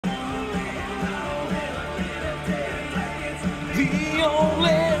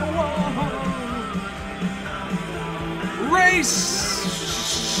race!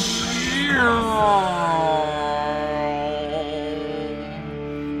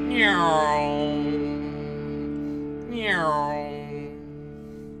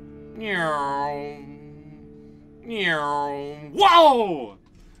 Whoa!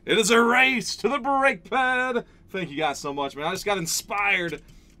 It is a race to the brake pad. Thank you guys so much, man. I just got inspired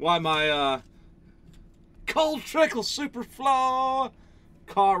by my Cold Trickle Superflow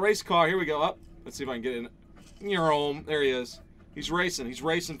race car. Here we go. Up. Let's see if I can get in. There he is. He's racing. He's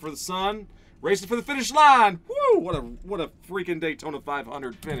racing for the sun. Racing for the finish line. Woo! What a freaking Daytona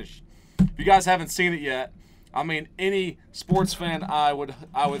 500 finish. If you guys haven't seen it yet, I mean, any sports fan I would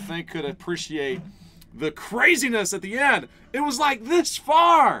think could appreciate the craziness at the end. It was like this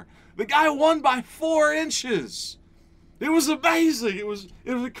far. The guy won by 4 inches. It was amazing. It was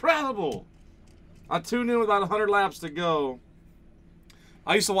incredible. I tuned in with about 100 laps to go.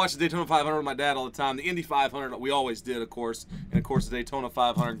 I used to watch the Daytona 500 with my dad all the time. The Indy 500 we always did, of course. And, of course, the Daytona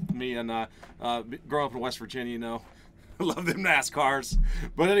 500, me and growing up in West Virginia, you know, I love them NASCARs.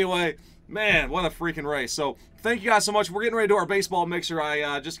 But anyway, man, what a freaking race. So thank you guys so much. We're getting ready to do our baseball mixer.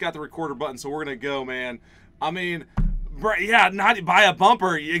 I just got the recorder button, so we're going to go, man. I mean, yeah, not by a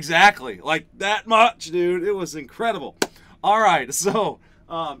bumper. Exactly. Like that much, dude. It was incredible. All right, so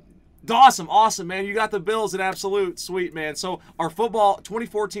awesome, man. You got the Bills at absolute. Sweet, man. So our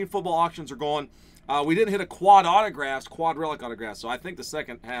 2014 football auctions are going. We didn't hit a quad relic autographs. So I think the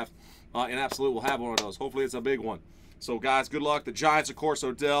second half in absolute will have one of those. Hopefully it's a big one. So guys, good luck. The Giants, of course,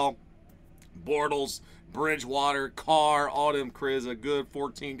 Odell, Bortles, Bridgewater, Carr, all them Chris, a good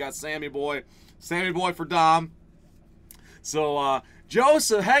 14. Got Sammy Boy for Dom. So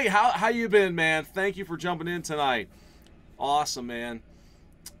Joseph, hey, how you been, man? Thank you for jumping in tonight. Awesome, man.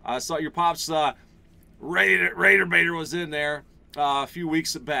 I saw your pops Raider Bader was in there a few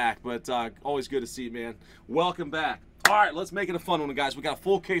weeks back, but always good to see you, man. Welcome back. All right, let's make it a fun one, guys. We got a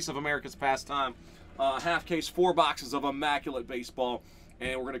full case of America's Pastime, half case, 4 boxes of Immaculate Baseball,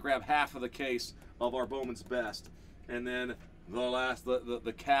 and we're gonna grab half of the case of our Bowman's Best, and then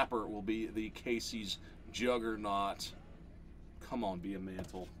the capper will be the Casey's Juggernaut. Come on, be a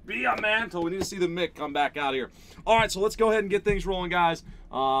mantle. Be a mantle. We need to see the Mick come back out here. All right, so let's go ahead and get things rolling, guys.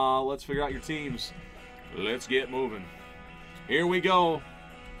 Let's figure out your teams. Let's get moving. Here we go.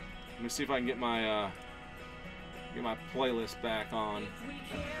 Let me see if I can get my playlist back on.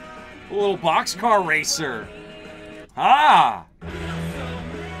 A little boxcar racer. Ah!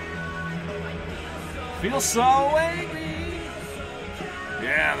 Feel so wavy.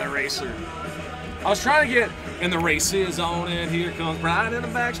 Yeah, the racer. I was trying to get... And the race is on, and here comes Brian in the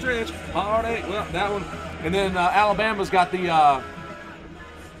backstretch. Heartache. Well, that one. And then Alabama's got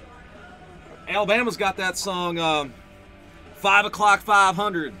that song, 5 o'clock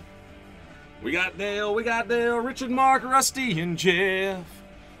 500. We got Dale, Richard, Mark, Rusty, and Jeff.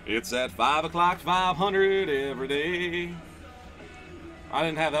 It's at 5 o'clock 500 every day. I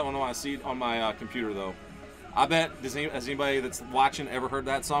didn't have that one on my seat on my computer though. I bet has anybody that's watching ever heard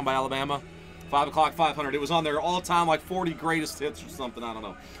that song by Alabama? 5 o'clock 500. It was on their all-time like 40 greatest hits or something. I don't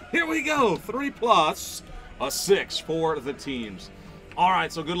know. Here we go. 3 plus a 6 for the teams. All right.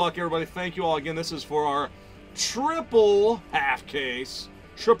 So good luck, everybody. Thank you all again. This is for our triple case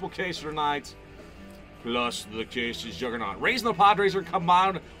tonight. Plus the Casey's Juggernaut. Rays and the Padres are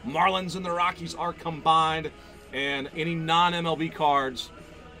combined. Marlins and the Rockies are combined. And any non-MLB cards,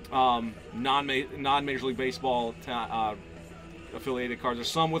 non-Major League Baseball affiliated cards.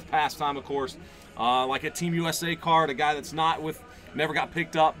 There's some with Pastime, of course, like a Team USA card, a guy that's never got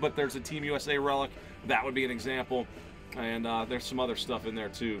picked up, but there's a Team USA relic. That would be an example. And there's some other stuff in there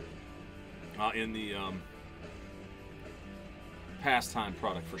too, in the Pastime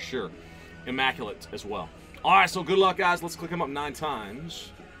product for sure. Immaculate as well. All right, so good luck, guys. Let's click them up 9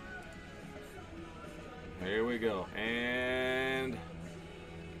 times. There we go. And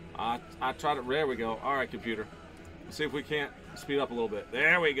I tried it. There we go. All right, computer. Let's see if we can't speed up a little bit.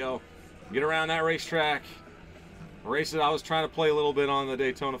 There we go. Get around that racetrack. Race it. I was trying to play a little bit on the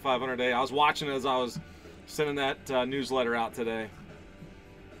Daytona 500 day. I was watching it as I was sending that newsletter out today.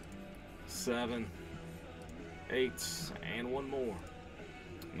 7, 8, and one more.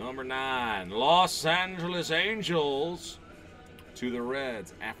 Number 9, Los Angeles Angels to the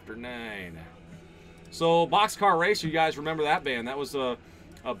Reds after 9. So Boxcar Racer, you guys remember that band? That was a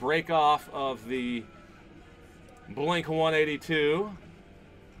break off of the Blink-182.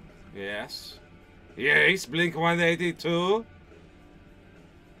 Yes. Yes, Blink-182.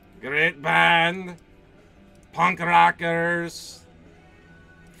 Great band. Punk rockers.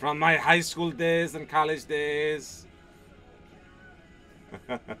 From my high school days and college days.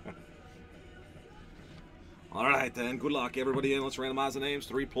 All right, then. Good luck, everybody in. Let's randomize the names.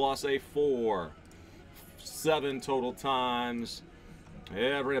 3 plus a 4. 7 total times.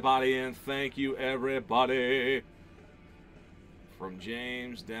 Everybody in. Thank you, everybody. From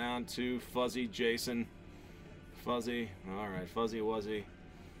James down to Fuzzy Jason. Fuzzy. All right, Fuzzy Wuzzy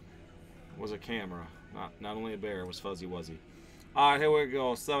was a camera. Not only a bear, it was Fuzzy Wuzzy. All right, here we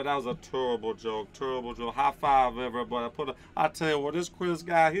go. So that was a terrible joke. Terrible joke. High five, everybody. I tell you what, this quiz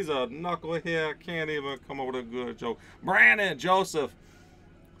guy, he's a knucklehead. Can't even come up with a good joke. Brandon, Joseph.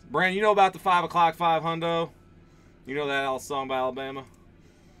 Brandon, you know about the 5 o'clock 5 hundo? You know that old song by Alabama?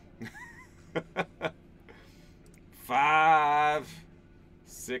 5,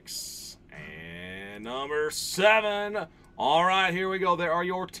 6, and number 7. All right, here we go. There are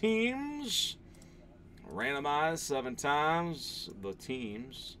your teams. Randomized 7 times. The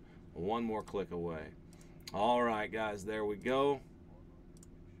teams. One more click away. All right, guys, there we go.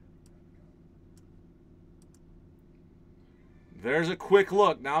 There's a quick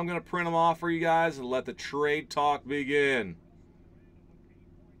look. Now I'm going to print them off for you guys and let the trade talk begin.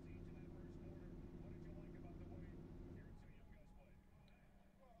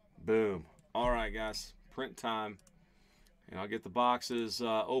 Boom. All right, guys. Print time. And I'll get the boxes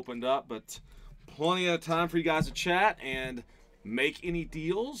opened up, but plenty of time for you guys to chat and make any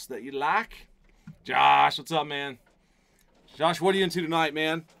deals that you like. Josh, what's up, man? Josh, what are you into tonight,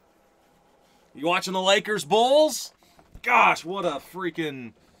 man? You watching the Lakers Bulls? Gosh, what a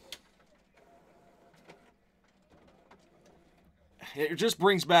freaking... It just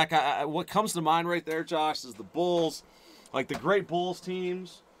brings back... what comes to mind right there, Josh, is the Bulls. Like the great Bulls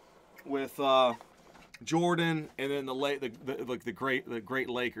teams with Jordan, and then the great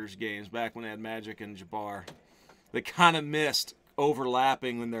Lakers games back when they had Magic and Jabbar. They kind of missed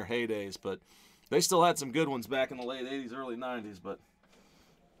overlapping in their heydays, but they still had some good ones back in the late 80s, early 90s. But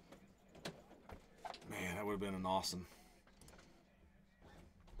man, that would have been an awesome.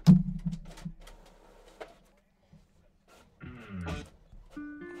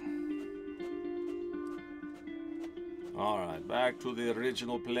 All right, back to the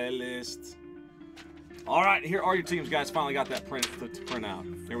original playlist. All right, here are your teams, guys. Finally got that print to print out.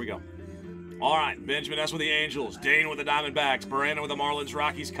 Here we go. All right, Benjamin S. with the Angels, Dane with the Diamondbacks, Brandon with the Marlins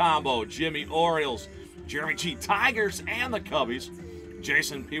Rockies combo, Jimmy Orioles, Jeremy G Tigers and the Cubbies,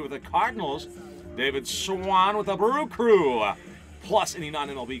 Jason P with the Cardinals, David Swan with the Brew Crew, plus any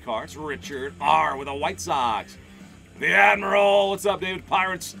non-MLB cards, Richard R with the White Sox, the Admiral, what's up, David,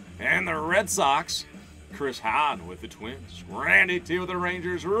 Pirates and the Red Sox, Chris Hahn with the Twins, Randy T with the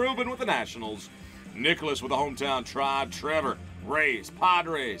Rangers, Ruben with the Nationals, Nicholas with the Hometown Tribe, Trevor, Rays,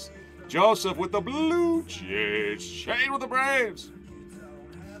 Padres, Joseph with the Blue Jays, Shane with the Braves,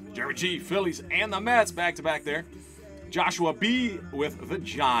 Jeremy G, Phillies and the Mets, back-to-back there, Joshua B with the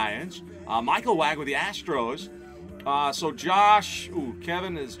Giants, Michael Wag with the Astros, so Josh,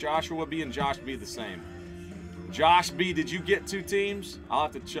 Kevin, is Joshua B and Josh B the same? Josh B, did you get 2 teams? I'll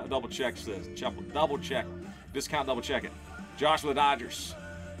have to double check this. Double check. Discount double check it. Josh with the Dodgers.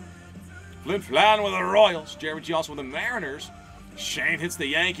 Flynn Flan with the Royals. Jeremy G also with the Mariners. Shane hits the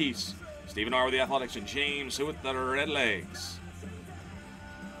Yankees. Stephen R with the Athletics. And James with the Red Legs.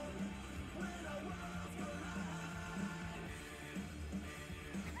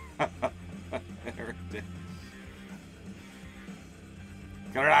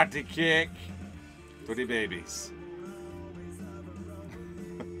 Karate kick. To the babies.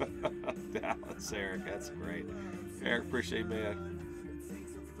 Dallas, Eric, that's great. Eric, appreciate man.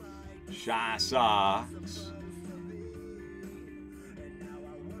 Shy Sox.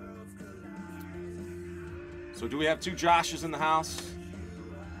 So do we have 2 Joshes in the house?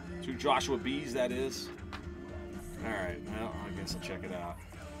 2 Joshua B's, that is. All right, well, I guess I'll check it out.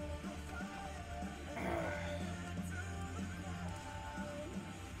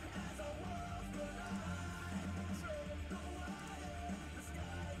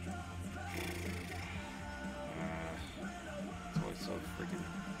 So freaking.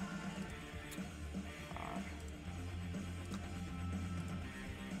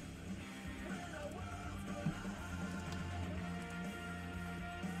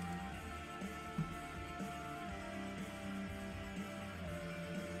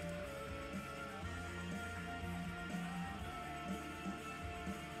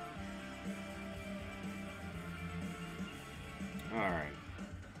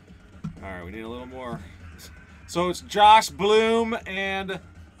 All right, we need a little more. So it's Josh Bloom and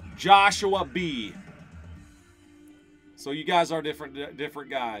Joshua B. So you guys are different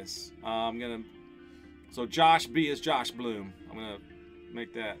guys. So Josh B is Josh Bloom. I'm gonna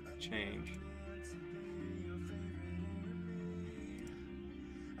make that change.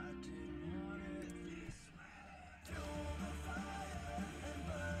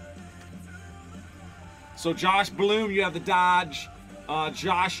 So Josh Bloom, you have the Dodge.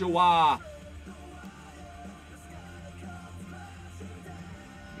 Joshua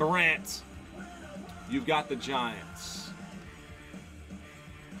Bryantx, you've got the Giants.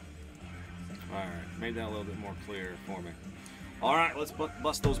 All right, made that a little bit more clear for me. All right, let's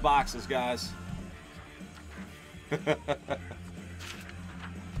bust those boxes, guys.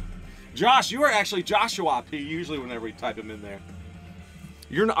 Josh, you are actually Joshua P. Usually, whenever we type him in there,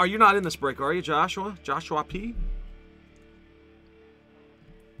 are you not in this break? Are you, Joshua? Joshua P.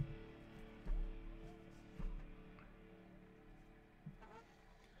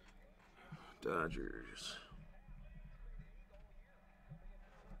 Dodgers.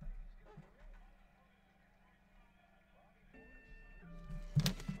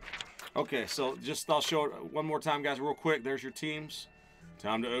 Okay, so I'll show it one more time, guys, real quick. There's your teams.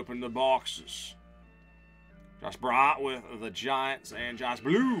 Time to open the boxes. Josh Bryant with the Giants and Josh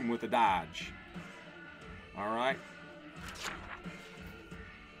Bloom with the Dodge. All right.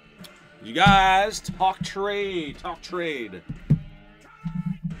 You guys, talk trade. Talk trade.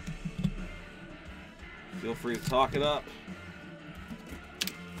 Feel free to talk it up.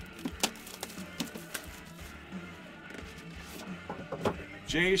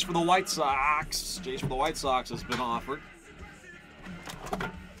 Jays for the White Sox. Jays for the White Sox has been offered.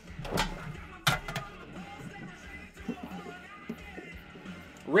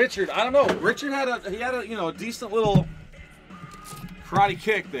 Richard, I don't know. Richard had a decent little karate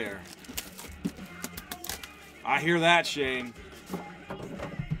kick there. I hear that, Shane.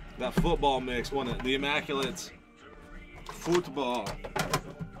 That football mix, wasn't it? The Immaculate football.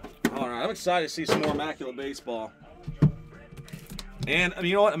 All right, I'm excited to see some more Immaculate baseball. And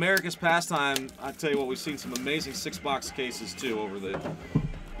you know what? America's Pastime. I tell you what, we've seen some amazing 6-box cases too over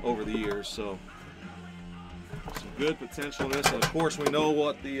the years. So some good potential in this. And of course, we know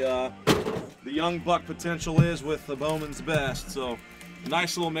what the young buck potential is with the Bowman's Best. So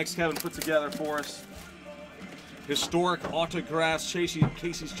nice little mix Kevin put together for us. Historic autographs.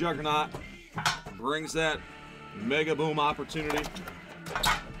 Casey's Juggernaut brings that mega boom opportunity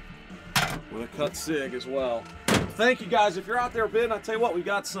with a cut sig as well. Thank you, guys. If you're out there bidding, I tell you what, we've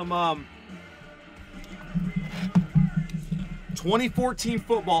got some 2014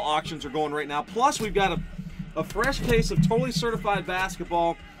 football auctions are going right now. Plus, we've got a fresh case of totally certified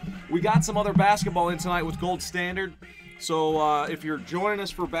basketball. We got some other basketball in tonight with Gold Standard. So if you're joining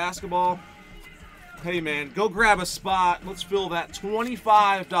us for basketball, hey, man, go grab a spot. Let's fill that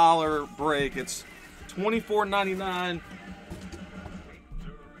 $25 break. It's $24.99.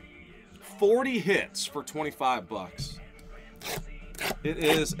 40 hits for 25 bucks. It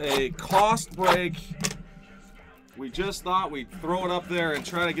is a cost break. We just thought we'd throw it up there and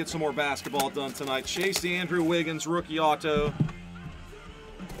try to get some more basketball done tonight. Chase Andrew Wiggins, rookie auto.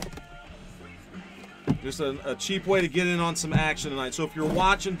 Just a cheap way to get in on some action tonight. So if you're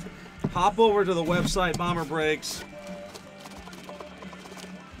watching, hop over to the website, Bomber Breaks.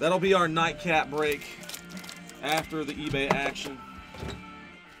 That'll be our nightcap break after the eBay action.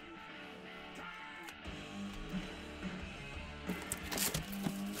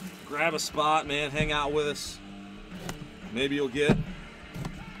 Grab a spot, man. Hang out with us. Maybe you'll get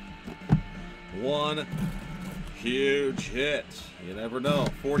one huge hit. You never know.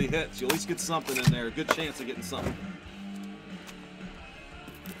 40 hits. You'll at least get something in there. A good chance of getting something.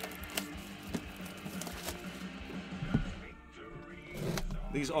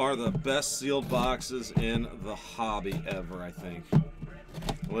 These are the best sealed boxes in the hobby ever, I think.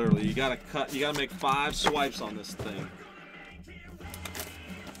 Literally, you gotta make 5 swipes on this thing.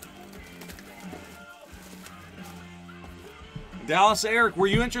 Dallas Eric, were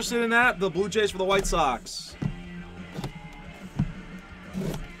you interested in that? The Blue Jays for the White Sox.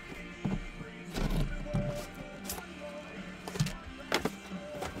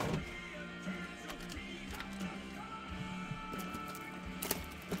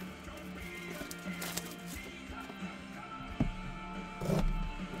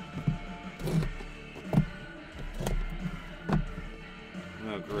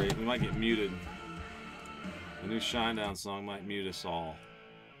 Oh, great. We might get muted. The new Shinedown song might mute us all.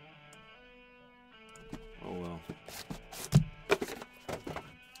 Oh well.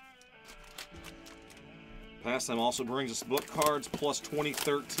 Pastime also brings us book cards plus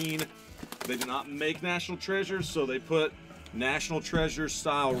 2013. They did not make National Treasures, so they put National Treasures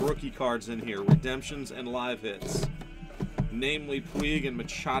style rookie cards in here. Redemptions and live hits. Namely Puig and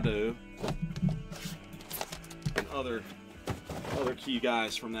Machado. And other key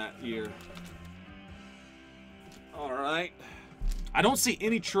guys from that year. All right. I don't see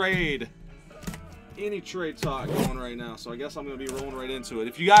any trade any trade talk going right now, so I guess I'm going to be rolling right into it.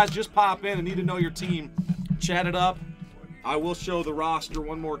 If you guys just pop in and need to know your team, chat it up. I will show the roster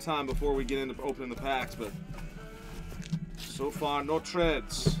one more time before we get into opening the packs, but so far, no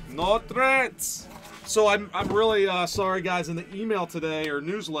trades. No trades! So I'm really sorry, guys. In the email today, or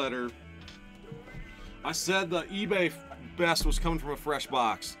newsletter, I said the eBay best was coming from a fresh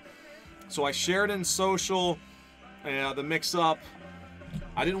box. So I shared in social the mix-up.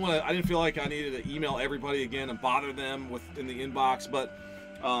 I didn't feel like I needed to email everybody again and bother them in the inbox, but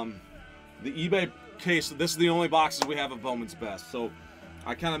the eBay case, this is the only boxes we have of Bowman's Best. So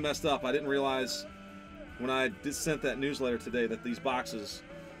I kind of messed up. I didn't realize when I sent that newsletter today that these boxes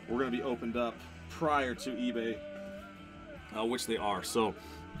were going to be opened up prior to eBay, which they are. So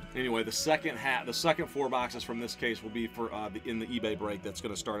anyway, the second 4 boxes from this case will be for in the eBay break that's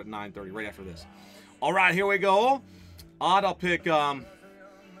going to start at 9:30 right after this. All right, here we go. Odd, I'll pick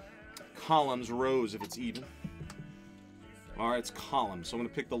columns, rows if it's even. All right, it's columns. So I'm going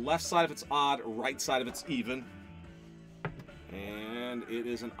to pick the left side if it's odd, right side if it's even. And it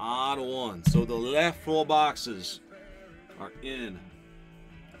is an odd one. So the left 4 boxes are in.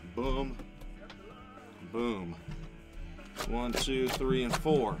 Boom. Boom. 1, 2, 3, and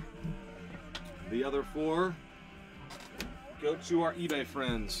 4. The other 4 go to our eBay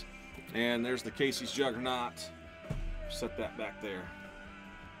friends. And there's the Casey's Juggernaut. Set that back there.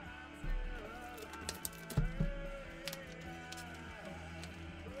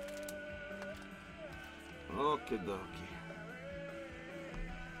 Okie dokie.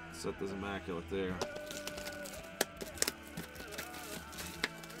 Set this immaculate there.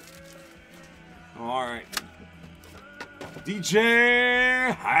 All right.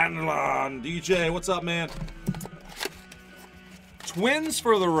 DJ Hanlon. DJ, what's up, man? Twins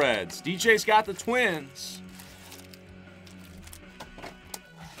for the Reds. DJ's got the Twins.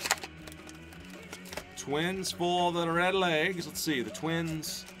 Twins for the Red Legs. Let's see, the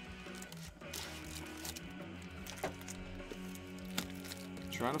Twins.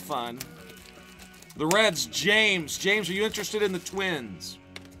 Trying to find them. The Reds, James. James, are you interested in the Twins?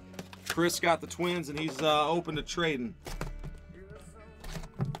 Chris got the Twins, and he's open to trading.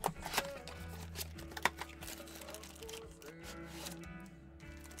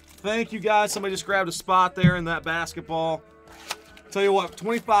 Thank you, guys. Somebody just grabbed a spot there in that basketball. Tell you what,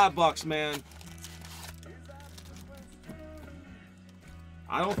 25 bucks, man.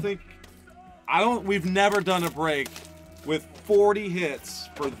 We've never done a break with 40 hits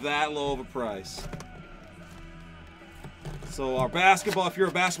for that low of a price. So our basketball, if you're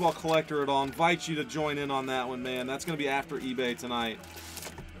a basketball collector at all, I invite you to join in on that one, man. That's going to be after eBay tonight.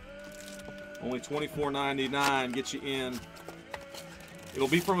 Only $24.99 get you in. It'll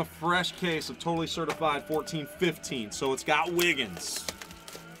be from a fresh case of totally certified 14-15, so it's got Wiggins.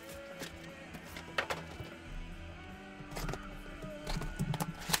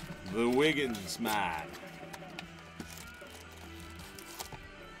 The Wiggins man.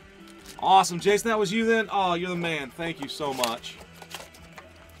 Awesome, Jason, that was you then? Oh, you're the man. Thank you so much.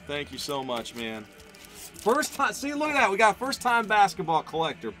 Thank you so much, man. First time, see, look at that. We got a first-time basketball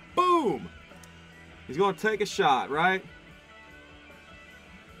collector. Boom! He's going to take a shot, right?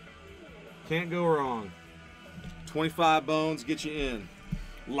 Can't go wrong. 25 bones, get you in.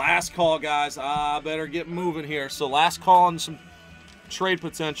 Last call, guys. I better get moving here. So last call on some trade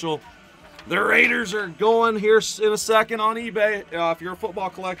potential. The Raiders are going here in a second on eBay if you're a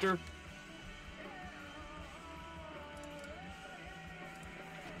football collector.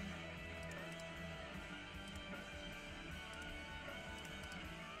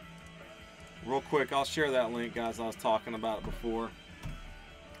 Real quick, I'll share that link, guys. I was talking about it before.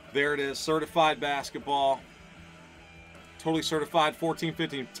 There it is, certified basketball. Totally certified,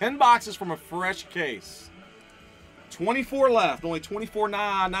 14-15. 10 boxes from a fresh case. 24 left, only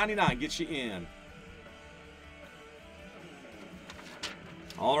 $24.99 gets you in.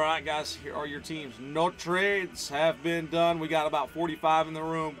 All right, guys, here are your teams. No trades have been done. We got about 45 in the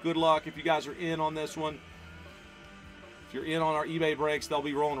room. Good luck if you guys are in on this one. If you're in on our eBay breaks, they'll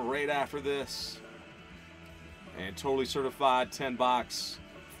be rolling right after this. And totally certified 10 box,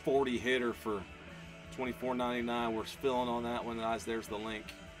 40 hitter for $24.99. We're filling on that one, guys. There's the link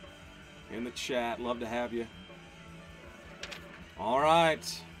in the chat. Love to have you. All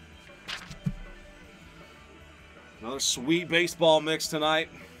right. Another sweet baseball mix tonight.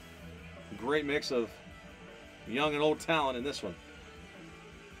 Great mix of young and old talent in this one.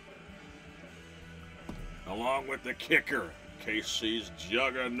 Along with the kicker, Casey's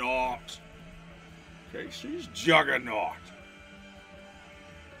Juggernaut. Casey's Juggernaut.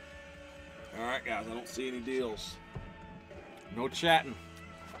 All right, guys, I don't see any deals. No chatting.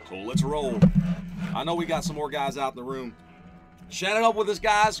 let's roll. I know we got some more guys out in the room. Chat it up with us,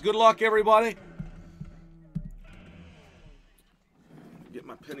 guys. Good luck, everybody. Get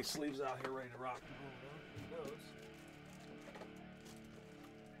my penny sleeves out here ready to rock.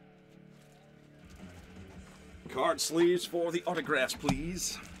 Card sleeves for the autographs,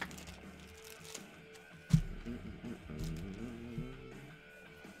 please.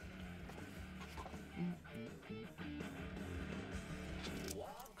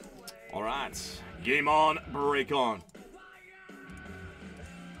 All right, game on, break on.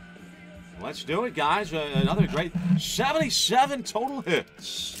 Let's do it, guys. Another great 77 total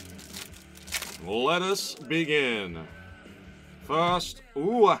hits. Let us begin. First,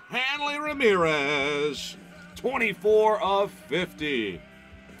 a Hanley Ramirez, 24 of 50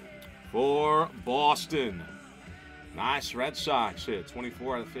 for Boston. Nice Red Sox hit,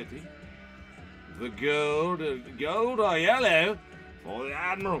 24 out of 50. The gold or yellow for the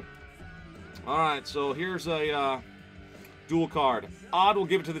Admiral. All right, so here's a dual card. Odd will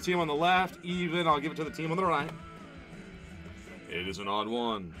give it to the team on the left. Even, I'll give it to the team on the right. It is an odd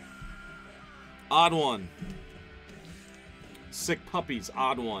one. Odd one. Sick Puppies,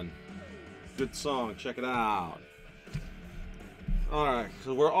 odd one. Good song, check it out. All right,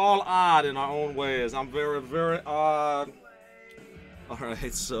 so we're all odd in our own ways. I'm very, very odd. All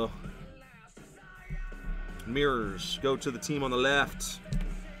right, so mirrors go to the team on the left.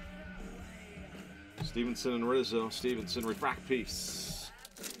 Stevenson and Rizzo. Stevenson, refract piece.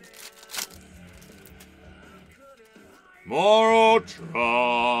 Morrow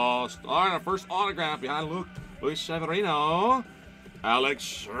Trust. All right, our first autograph behind Luis Severino.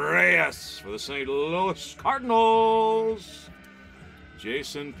 Alex Reyes for the St. Louis Cardinals.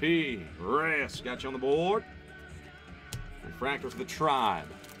 Jason P. Reyes got you on the board. Refractor for the Tribe.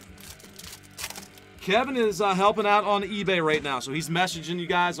 Kevin is helping out on eBay right now, so he's messaging you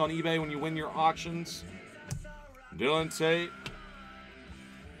guys on eBay when you win your auctions. Dylan Tate,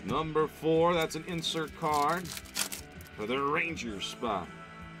 number 4. That's an insert card for the Rangers spot.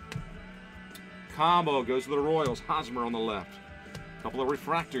 Combo goes to the Royals. Hosmer on the left. Couple of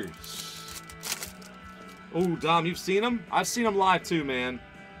refractors. Oh, Dom, you've seen him? I've seen him live too, man.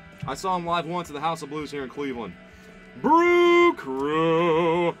 I saw him live once at the House of Blues here in Cleveland. Brew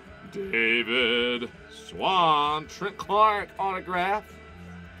Crew. David Swan, Trent Clark autograph.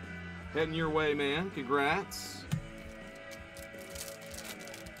 Heading your way, man. Congrats.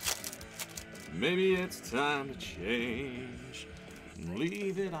 Maybe it's time to change.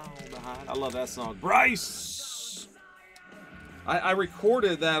 Leave it all behind. I love that song. Bryce! I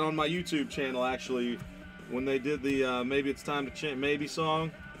recorded that on my YouTube channel, actually, when they did the Maybe It's Time to Change Maybe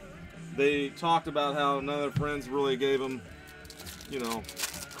song. They talked about how none of their friends really gave them, you know,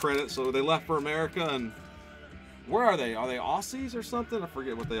 credit, so they left for America. And where are they? Are they Aussies or something? I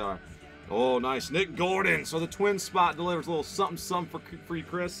forget what they are. Oh, nice. Nick Gordon. So the twin spot delivers a little something for you,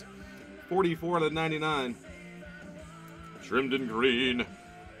 Chris. 44 out of 99. Trimmed in green.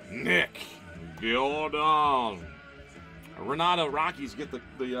 Nick Gordon. Renato Rockies get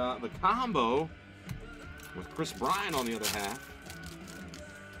the combo with Chris Bryant on the other half.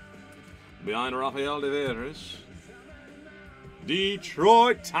 Behind Rafael Deveres.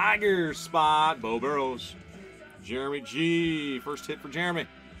 Detroit Tigers spot. Bo Burrows. Jeremy G. First hit for Jeremy.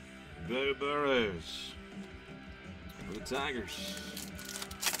 Bo Burrows. For the Tigers.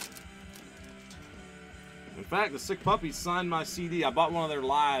 In fact, the Sick Puppies signed my CD. I bought one of their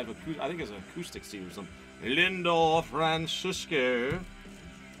live, I think it's an acoustic CD or something. Lindor Francisco.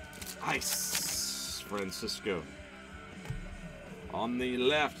 Ice Francisco. On the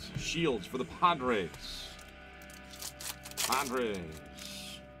left, Shields for the Padres.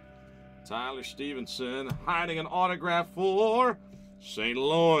 Padres. Tyler Stevenson hiding an autograph for St.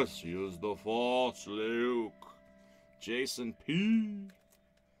 Louis. Use the false Luke. Jason P.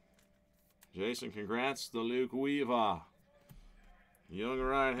 Jason, congrats to Luke Weaver. Young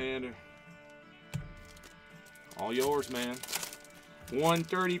right-hander. All yours, man.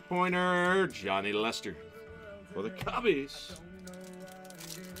 130-pointer, Johnny Lester for the Cubbies.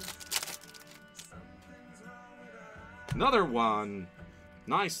 Another one.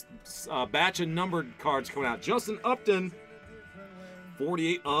 Nice batch of numbered cards coming out. Justin Upton,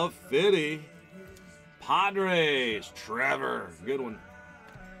 48 of 50. Padres, Trevor. Good one.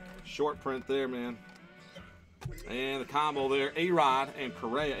 Short print there, man. And the combo there, A-Rod and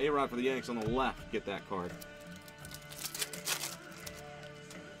Correa. A-Rod for the Yanks on the left. Get that card.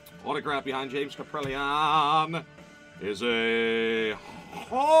 Autograph behind James Kaprielian is a...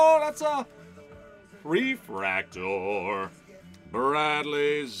 Oh, that's a refractor.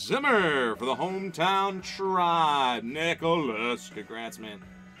 Bradley Zimmer for the hometown Tribe. Nicholas. Congrats, man.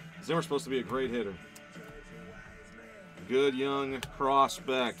 Zimmer's supposed to be a great hitter. Good young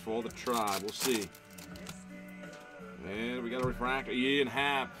prospect for the Tribe. We'll see. And we got a refractor. Ian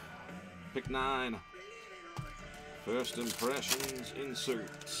Happ. Pick 9. First impressions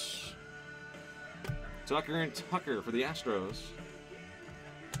inserts. Tucker and Tucker for the Astros.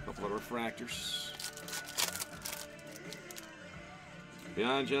 A couple of refractors.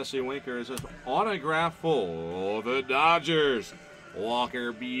 Behind Jesse Winker is an autograph for the Dodgers.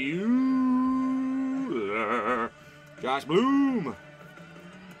 Walker Buehler. Josh Bloom.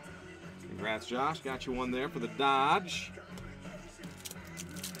 Congrats, Josh. Got you one there for the Dodge.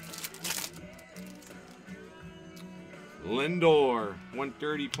 Lindor,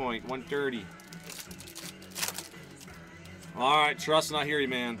 130 point, 130. All right, trust and I hear you,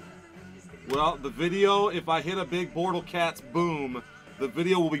 man. Well, the video, if I hit a big Bortle Cats boom, the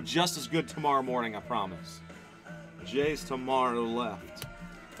video will be just as good tomorrow morning, I promise. Jay's tomorrow left.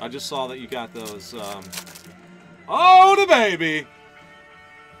 I just saw that you got those. Oh, the baby.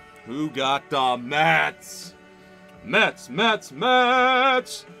 Who got the Mets? Mets.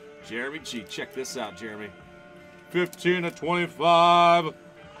 Jeremy G. Check this out, Jeremy. 15/25.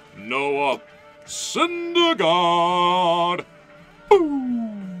 Noah Syndergaard.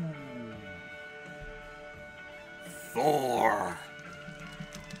 Boom. 4.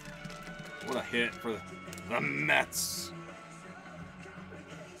 What a hit for the Mets.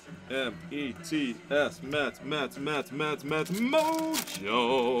 M-E-T-S, Mets,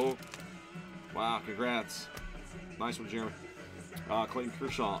 Mojo. Wow, congrats. Nice one, Jeremy. Clayton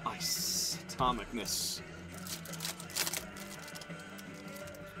Kershaw, Atomicness.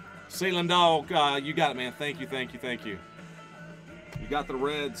 Salem Dog, you got it, man. Thank you. You got the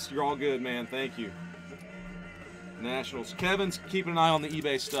Reds. You're all good, man. Thank you. Nationals. Kevin's keeping an eye on the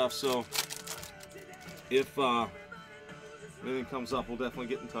eBay stuff, so if anything comes up, we'll definitely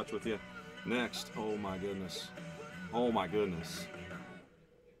get in touch with you. Next. Oh, my goodness.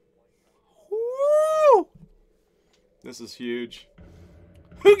 Woo! This is huge.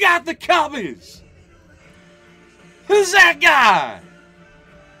 Who got the Cubbies? Who's that guy?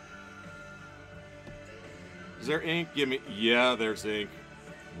 Is there ink? Give me. Yeah, there's ink.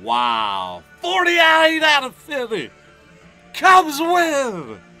 Wow. 48 out of 50. Cubs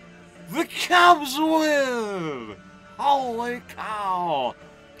win. The Cubs win. Holy cow.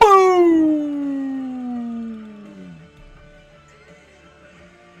 Boom.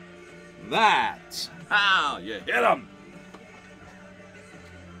 That's how you hit them.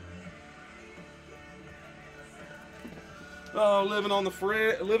 Oh, living in the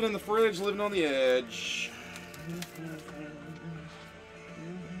fridge, living on the edge.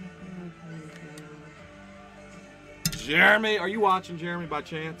 Jeremy, are you watching, Jeremy, by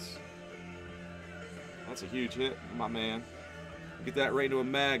chance? That's a huge hit, my man. Get that right into a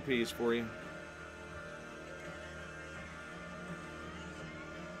mag piece for you.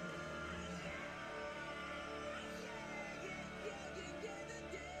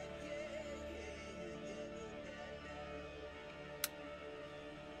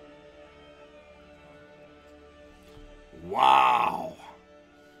 Wow.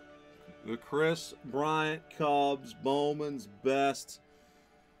 The Chris Bryant Cubs, Bowman's Best.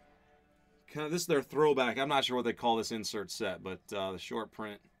 Kind of, this is their throwback. I'm not sure what they call this insert set, but the short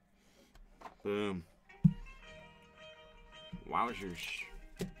print. Boom. Wowzers.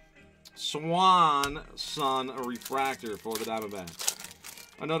 Swan Sun refractor for the Diamondbacks.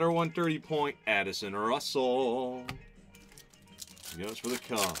 Another 130 point Addison Russell. Goes for the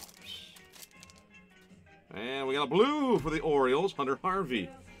Cubs. And we got a blue for the Orioles, Hunter Harvey.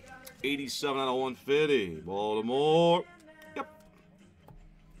 87 out of 150. Baltimore. Yep.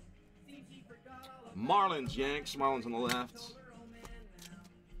 Marlins, Yanks. Marlins on the left.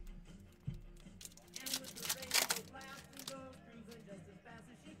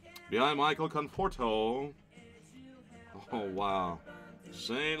 Behind Michael Conforto. Oh, wow.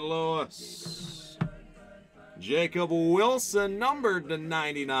 St. Louis. Jacob Wilson, numbered to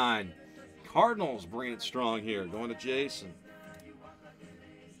 99. Cardinals bringing it strong here. Going to Jason.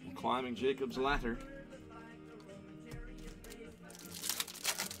 Climbing Jacob's ladder.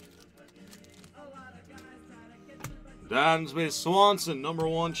 Dansby Swanson, number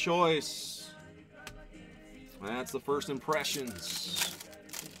 1 choice. That's the first impressions.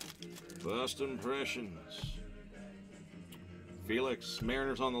 First impressions. Felix,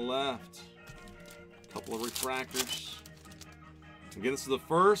 Mariners on the left. A couple of refractors. Again, this is the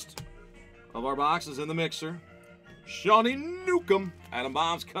first of our boxes in the mixer. Shawnee Newcomb, Adam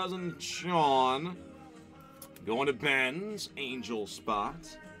Bob's cousin Sean. Going to Ben's Angel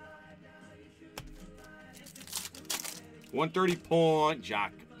spot. 130 point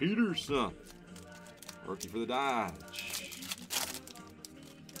Jock Peterson. Rookie for the Dodge.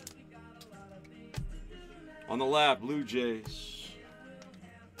 On the left, Blue Jays.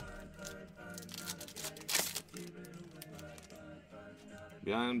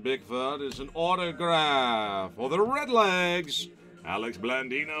 Behind Bigfoot is an autograph for the Redlegs. Alex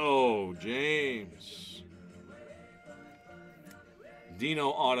Blandino, James. Dino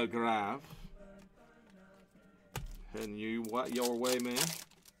autograph. Heading you your way, man.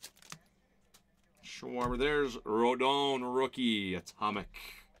 Schwarber, there's Rodon, rookie, atomic.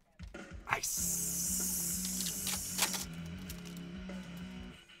 Nice.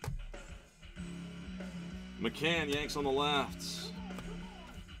 McCann, Yanks on the left.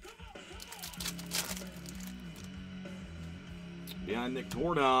 Behind Nick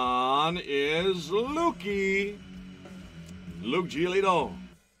Gordon is Lukey. Luke Giolito.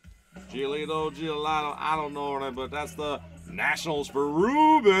 Giolito, I don't know, but that's the Nationals for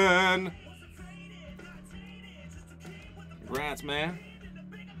Ruben. Congrats, man.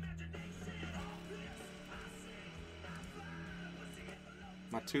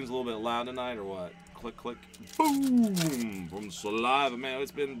 My tune's a little bit loud tonight, or what? Click, click, boom! From Saliva, man.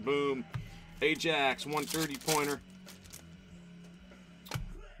 It's been boom. Ajax, 130 pointer.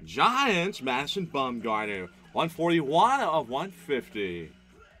 Giants, Madison Bumgarner, 141 of 150.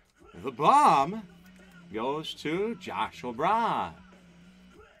 The bomb goes to Josh O'Brien.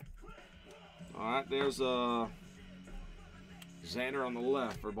 All right, there's Xander on the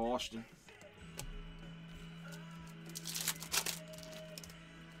left for Boston.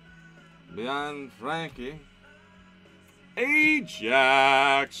 Behind Frankie,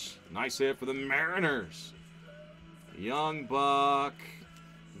 Ajax. Nice hit for the Mariners. Young Buck.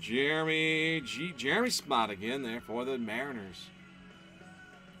 Jeremy spot again there for the Mariners.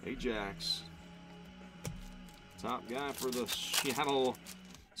 Ajax. Top guy for the Seattle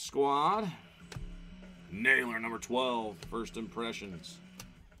squad. Naylor, number 12. First impressions.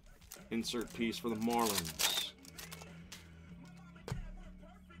 Insert piece for the Marlins.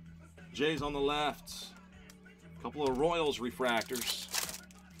 Jays on the left. Couple of Royals refractors.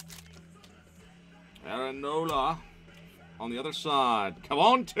 Aranola on the other side.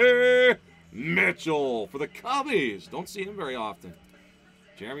 Cavante Mitchell for the Cubbies. Don't see him very often.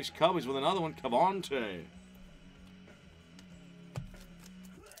 Jeremy's Cubbies with another one. Cavante.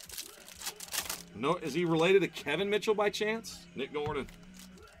 No, is he related to Kevin Mitchell by chance? Nick Gordon.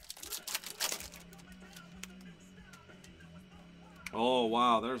 Oh,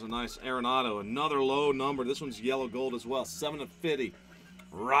 wow. There's a nice Arenado. Another low number. This one's yellow gold as well. 7 of 50.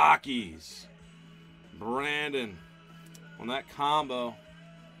 Rockies. Brandon on that combo.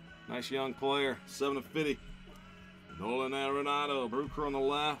 Nice young player. 7 of 50. Nolan Arenado. Bruker on the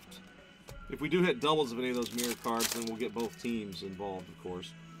left. If we do hit doubles of any of those mirror cards, then we'll get both teams involved, of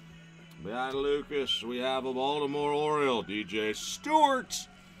course. Behind Lucas, we have a Baltimore Oriole. DJ Stewart.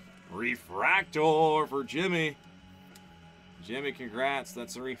 Refractor for Jimmy. Jimmy, congrats.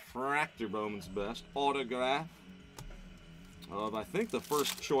 That's a refractor, Bowman's best. Autograph of, I think, the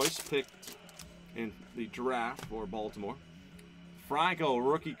first choice picked in the draft for Baltimore. Franco,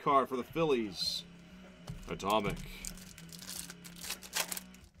 rookie card for the Phillies. Atomic.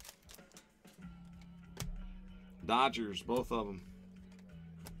 Dodgers, both of them.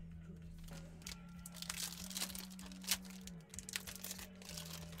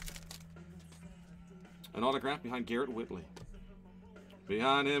 An autograph behind Garrett Whitley.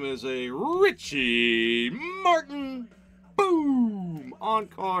 Behind him is a Richie Martin. Boom! On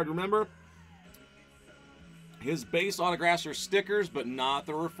card, remember? His base autographs are stickers, but not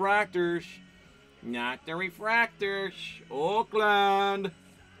the refractors. Not the refractors. Oakland.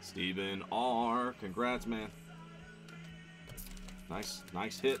 Stephen R. Congrats, man.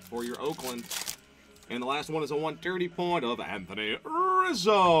 Nice hit for your Oakland. And the last one is a 130 point of Anthony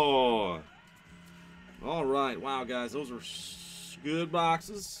Rizzo. All right, wow, guys, those are good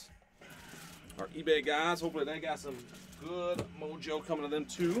boxes. Our eBay guys, hopefully they got some good mojo coming to them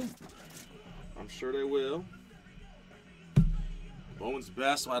too. I'm sure they will. Bowman's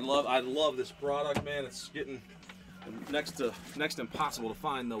best. I love this product, man. It's getting next to impossible to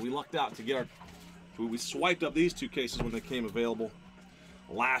find though. We lucked out to get our. We swiped up these two cases when they came available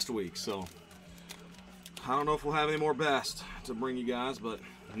last week, so I don't know if we'll have any more best to bring you guys, but.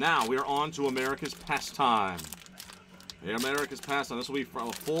 Now we are on to America's Pastime. Yeah, America's Pastime. This will be from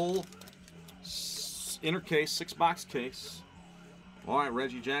a full inner case, 6-box case. All right,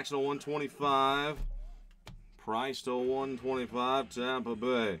 Reggie Jackson 125. Price to 125. Tampa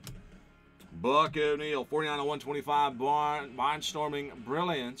Bay. Buck O'Neal 49 to 125. Barnstorming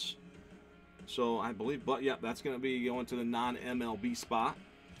Brilliance. So I believe, but yeah, that's going to be going to the non-MLB spot.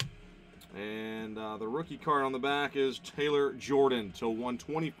 And the rookie card on the back is Taylor Jordan to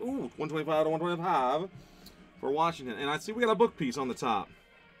 120. Ooh, 125 to 125 for Washington. And I see we got a book piece on the top.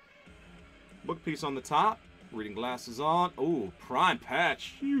 Book piece on the top. Reading glasses on. Ooh, prime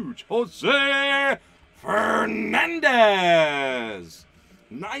patch. Huge. Jose Fernandez.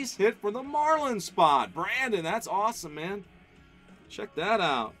 Nice hit for the Marlins spot. Brandon, that's awesome, man. Check that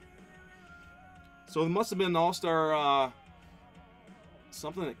out. So it must have been an all-star,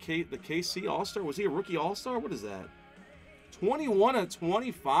 something at the KC all-star. Was he a rookie all-star? What is that? 21 of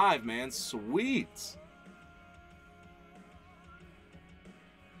 25, man. Sweet.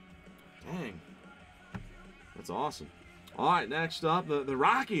 Dang. That's awesome. All right, next up, the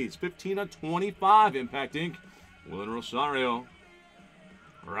Rockies. 15 of 25. Impact Inc. Willen Rosario.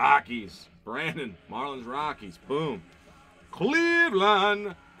 Rockies. Brandon. Marlins Rockies. Boom.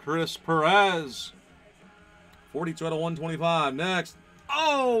 Cleveland. Chris Perez. 42 out of 125. Next.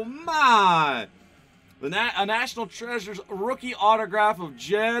 Oh, my. A National Treasures rookie autograph of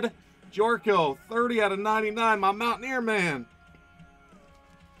Jed Jorko. 30 out of 99. My Mountaineer man.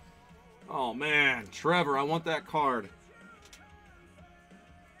 Oh, man. Trevor, I want that card.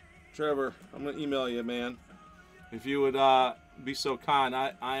 Trevor, I'm going to email you, man. If you would be so kind.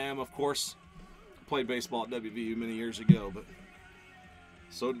 I am, of course, played baseball at WVU many years ago, but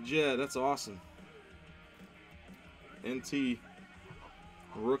so did Jed. That's awesome. NT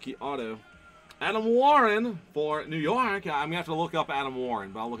rookie auto. Adam Warren for New York. I'm going to have to look up Adam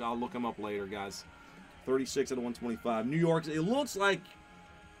Warren, but I'll look him up later, guys. 36 out of 125. New York, it looks like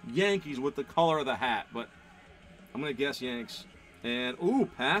Yankees with the color of the hat, but I'm going to guess Yanks. And, ooh,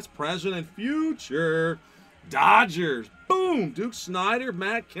 past, present, and future. Dodgers. Boom. Duke Snyder,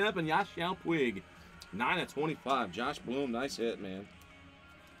 Matt Kemp, and Yasiel Puig. 9 of 25. Josh Bloom, nice hit, man.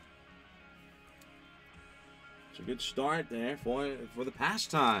 It's a good start there for the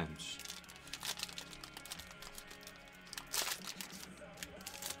pastimes.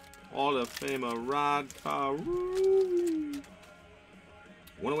 Hall of Famer Rod Carew.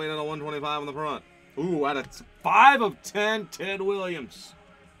 108 out of 125 on the front. Ooh, out of 5 of 10, Ted Williams.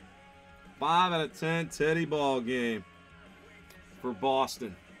 5 out of 10, Teddy ball game for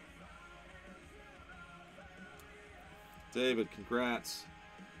Boston. David, congrats.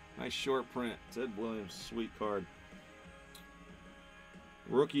 Nice short print. Ted Williams, sweet card.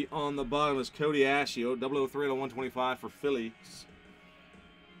 Rookie on the bottom is Cody Ascio, 003 out of 125 for Phillies.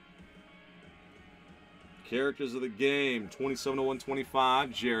 Characters of the game, 27 to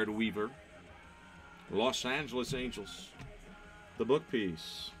 125, Jared Weaver. Los Angeles Angels. The book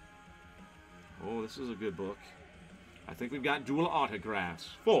piece. Oh, this is a good book. I think we've got dual autographs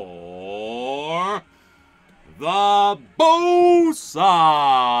for the Bo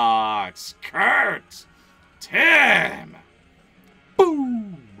Sox. Kurt Tim.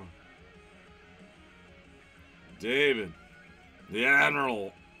 Boom. David, the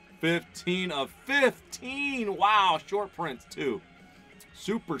Admiral. 15 of 15. Wow, short prints too.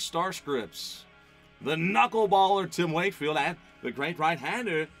 Superstar scripts. The knuckleballer Tim Wakefield and the great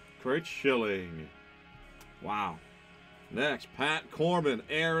right-hander Kurt Schilling. Wow. Next, Pat Corbin,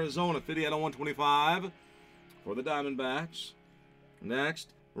 Arizona, 50 out of 125 for the Diamondbacks.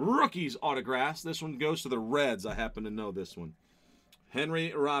 Next, rookies autographs. This one goes to the Reds. I happen to know this one.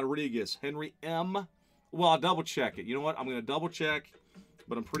 Henry Rodriguez, Henry M. Well, I'll double check it. You know what? I'm going to double check,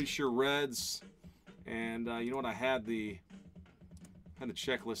 but I'm pretty sure Reds. And you know what? I had the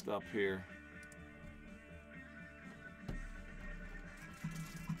checklist up here.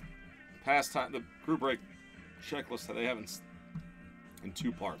 Past time, the group break checklist that they have in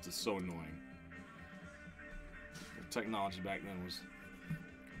 2 parts. It's so annoying. The technology back then was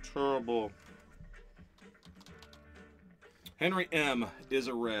terrible. Henry M. is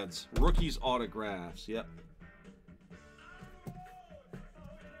a Reds. Rookies autographs. Yep.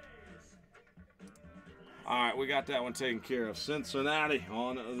 All right, we got that one taken care of. Cincinnati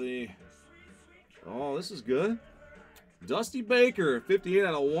on the... Oh, this is good. Dusty Baker, 58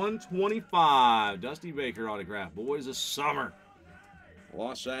 out of 125. Dusty Baker autograph. Boys of Summer.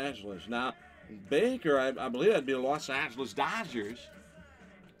 Los Angeles. Now, Baker, I believe that'd be the Los Angeles Dodgers.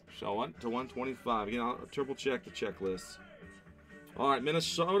 So, 1 to 125. Again, I'll triple check the checklist. All right,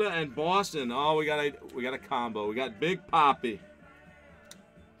 Minnesota and Boston. Oh, we got a combo. We got Big Papi.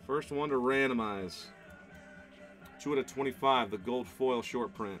 First one to randomize. 2 out of 25, the gold foil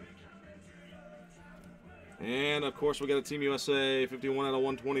short print. And, of course, we got a Team USA, 51 out of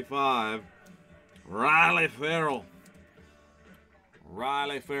 125. Riley Farrell.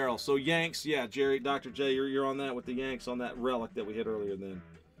 Riley Farrell. So, Yanks, yeah, Jerry, Dr. J, you're on that with the Yanks on that relic that we hit earlier then.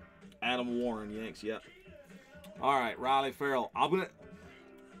 Adam Warren, Yanks, yep. All right, Riley Farrell.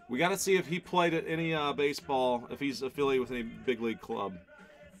 We got to see if he played at any baseball, if he's affiliated with any big league club.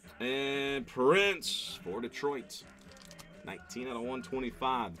 And Prince for Detroit. 19 out of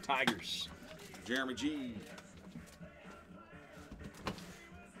 125. The Tigers. Jeremy G.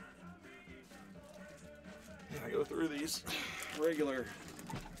 I go through these regular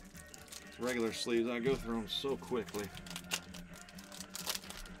sleeves. I go through them so quickly.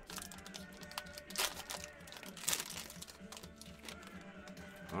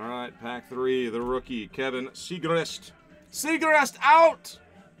 All right, pack 3, the rookie, Kevin Segrist. Segrist out!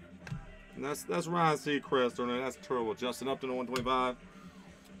 And that's Ryan Seacrest on it. That's terrible. Justin Upton to 125.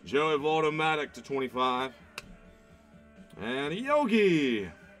 Joey Vautomatic to 25. And Yogi,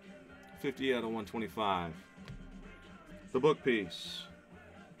 50 out of 125. The book piece.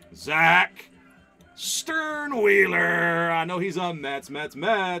 Zach Sternwheeler. I know he's on Mets.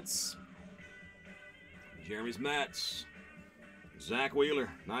 Jeremy's Mets. Zach Wheeler.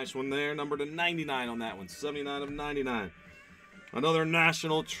 Nice one there. Number to 99 on that one. 79 of 99. Another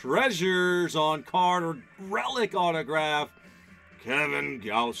National Treasures on card or relic autograph. Kevin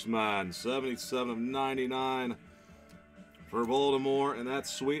Gaussman. 77 of 99 for Baltimore. And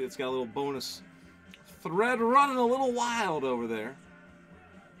that's sweet. It's got a little bonus thread running a little wild over there.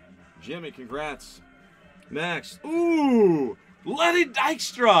 Jimmy, congrats. Next. Ooh! Lenny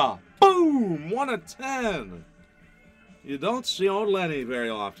Dykstra. Boom! 1 of 10. You don't see old Lenny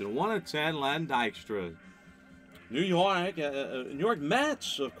very often. 1 of 10, Len Dykstra. New York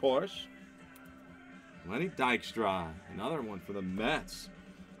Mets, of course. Lenny Dykstra. Another one for the Mets.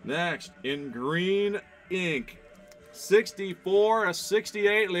 Next, in green ink. 64 of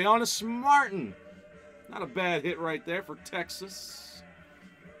 68, Leonis Martin. Not a bad hit right there for Texas.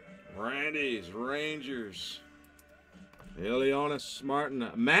 Randy's Rangers. Leonis Martin.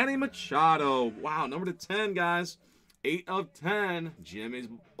 Manny Machado. Wow, number to 10, guys. 8 of 10. Jimmy's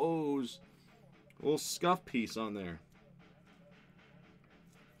O's. A little scuff piece on there.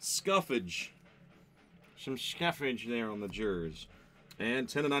 Scuffage. Some scuffage there on the jerseys. And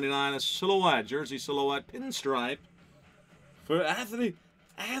 10 of 99, a silhouette. Jersey silhouette pinstripe for Anthony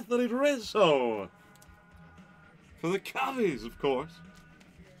Rizzo. For the Cubbies, of course.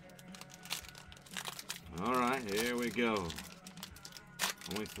 All right, here we go.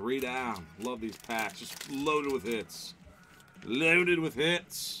 Only 3 down. Love these packs. Just loaded with hits. Loaded with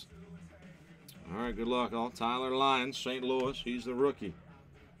hits. All right, good luck, all. Tyler Lyons, St. Louis. He's the rookie.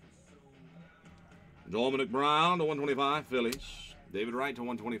 Dominic Brown to 125, Phillies. David Wright to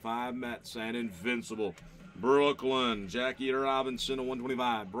 125, Mets. And Invincible, Brooklyn. Jackie Robinson to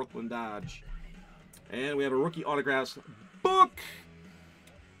 125, Brooklyn Dodge. And we have a rookie autographs book.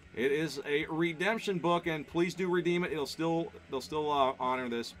 It is a redemption book, and please do redeem it. They'll still honor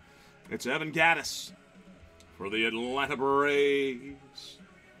this. It's Evan Gattis for the Atlanta Braves.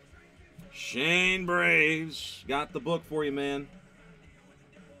 Shane Braves got the book for you, man.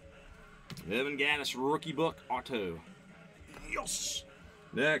 Evan Gattis rookie book auto. Yes.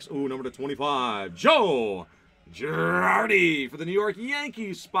 Next, number to 25, Joe Girardi for the New York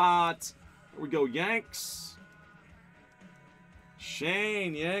Yankees spot. Here we go, Yanks.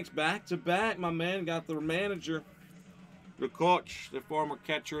 Shane Yanks back to back, my man. Got the manager, the coach, the former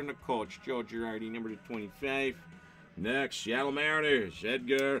catcher and the coach, Joe Girardi, number to 25. Next, Seattle Mariners,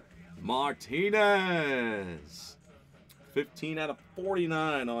 Edgar Martinez. 15 out of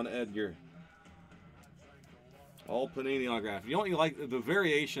 49 on Edgar. All Panini autograph. You like the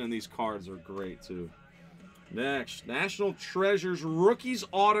variation in these cards are great too. Next, National Treasures Rookies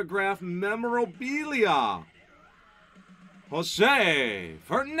Autograph Memorabilia. Jose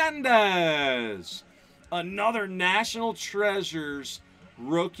Fernandez. Another National Treasures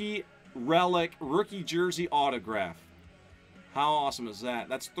rookie relic, rookie jersey autograph. How awesome is that?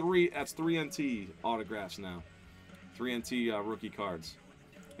 That's three NT autographs now. 3 NT rookie cards.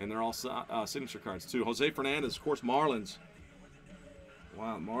 And they're all signature cards too. Jose Fernandez, of course, Marlins.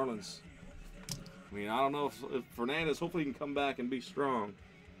 Wow, Marlins. I mean, I don't know if Fernandez, hopefully he can come back and be strong.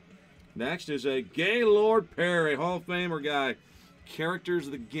 Next is a Gaylord Perry, Hall of Famer guy. Characters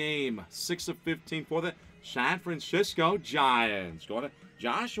of the game, 6 of 15 for the San Francisco Giants. Going to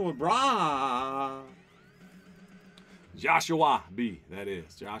Joshua B, that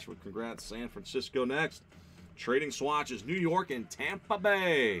is. Joshua, congrats. San Francisco next. Trading swatches, New York and Tampa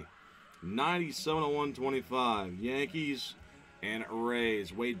Bay. 97 of 125. Yankees and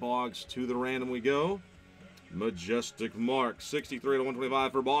Rays. Wade Boggs to the random we go. Majestic Mark, 63 to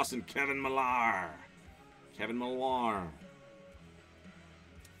 125 for Boston. Kevin Millar.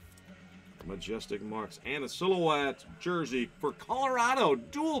 Majestic Marks. And a silhouette jersey for Colorado.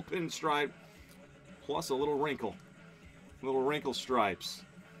 Dual pinstripe. Plus a little wrinkle. Little wrinkle stripes.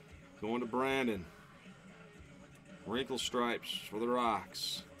 Going to Brandon. Wrinkle stripes for the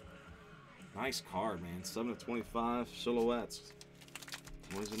Rocks. Nice card, man. 7/25 silhouettes.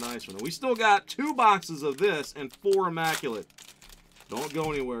 Always a nice one. We still got 2 boxes of this and 4 immaculate. Don't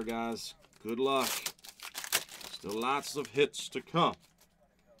go anywhere, guys. Good luck. Still lots of hits to come.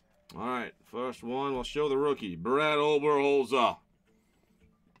 All right, first one, we'll show the rookie. Brad Oberholzer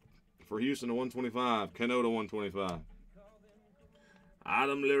for Houston to 125. Cano to 125.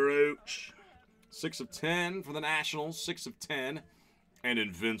 Adam LaRoche, 6/10 for the Nationals, 6/10. And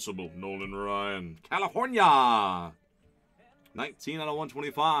Invincible, Nolan Ryan. California,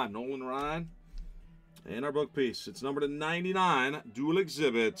 19/125, Nolan Ryan. And our book piece, it's numbered to 99, dual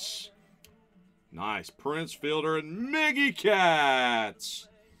exhibits. Nice, Prince Fielder and Miggy Cats.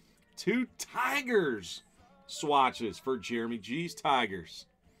 2 Tigers swatches for Jeremy G's Tigers.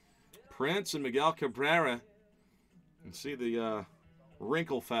 Prince and Miguel Cabrera. You can see the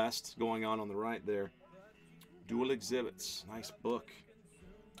wrinkle fest going on the right there. Dual exhibits. Nice book.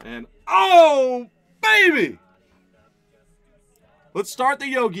 And, oh, baby! Let's start the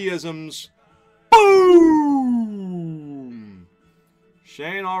Yogiisms. Boom!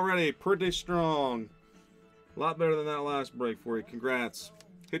 Shane already pretty strong. A lot better than that last break for you. Congrats.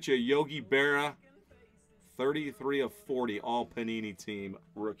 Hit you a Yogi Berra. 33/40, all Panini team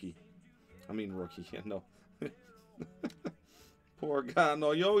rookie. I mean rookie, yeah, no. Poor guy.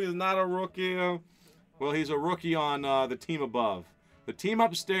 No, Yogi's not a rookie. Well, he's a rookie on the team above. The team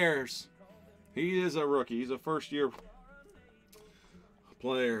upstairs, he is a rookie. He's a first-year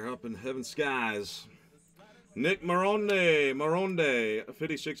player up in heaven skies. Nick Maronde,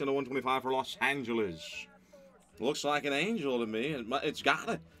 56/125 for Los Angeles. Looks like an angel to me. It's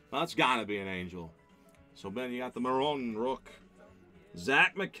gotta be an angel. So, Ben, you got the Maroon Rook.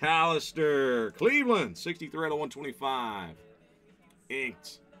 Zach McAllister, Cleveland, 63/125.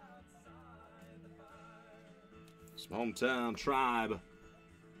 Inked. Hometown Tribe.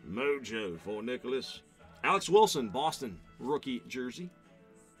 Mojo for Nicholas. Alex Wilson, Boston, rookie jersey.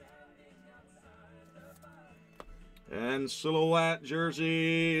 And silhouette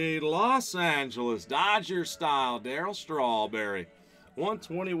jersey, Los Angeles, Dodger style, Darryl Strawberry.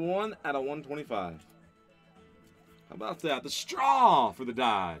 121/125. How about that? The straw for the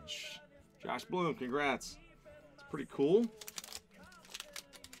Dodge. Josh Bloom, congrats. It's pretty cool.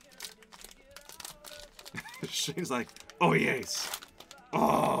 Shane's like, oh yes.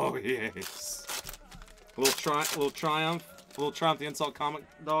 Oh yes. A little triumph. The insult comic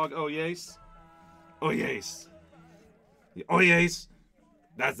dog. Oh yes. Oh yes. Oh yes.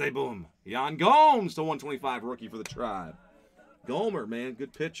 That's a boom. Yan Gomes to 125, rookie for the Tribe. Gomer, man,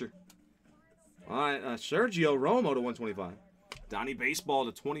 good pitcher. All right, Sergio Romo to 125. Donnie Baseball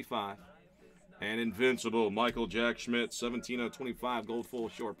to 25. And Invincible, Michael Jack Schmidt, 17/25, gold full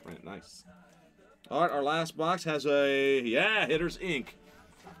short print. Nice. All right, our last box has a, Hitter's Ink.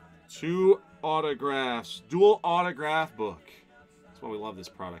 2 autographs, dual autograph book. That's why we love this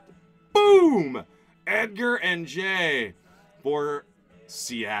product. Boom! Edgar and Jay for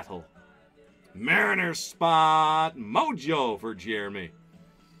Seattle. Mariners spot, Mojo for Jeremy.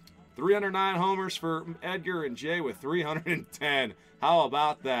 309 homers for Edgar and Jay with 310. How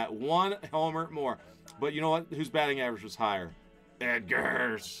about that? 1 homer more. But you know what? Whose batting average was higher?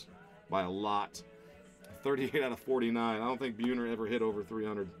 Edgar's. By a lot. 38/49. I don't think Buhner ever hit over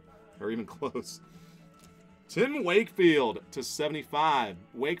 300 or even close. Tim Wakefield to 75.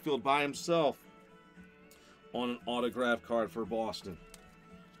 Wakefield by himself on an autograph card for Boston.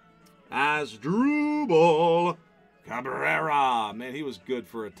 Asdrubal Cabrera. Man, he was good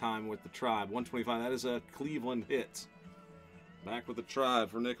for a time with the Tribe. 125. That is a Cleveland hit. Back with the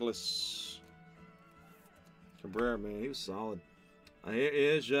Tribe for Nicholas Cabrera, man. He was solid. Here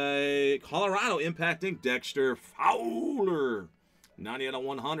is a Colorado Impact Ink, Dexter Fowler.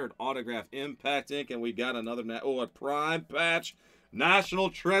 90/100 autograph Impact Ink. And we got another, a prime patch. National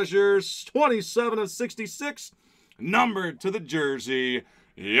Treasures, 27/66. Numbered to the jersey.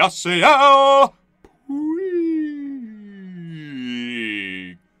 Yasiel Puig.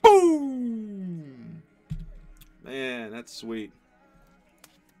 Boom! Man, that's sweet.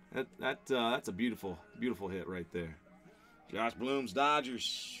 That's a beautiful, beautiful hit right there. Josh Bloom's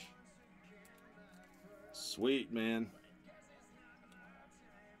Dodgers. Sweet, man.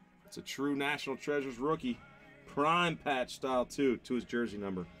 It's a true National Treasures rookie. Prime patch style, too, to his jersey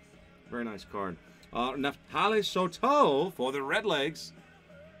number. Very nice card. Neftali Soto for the Redlegs.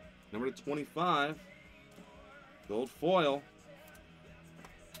 Number 25. Gold foil.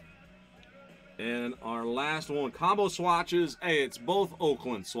 And our last one, combo swatches. Hey, it's both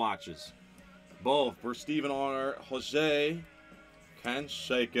Oakland swatches. Both for Stephen R. Jose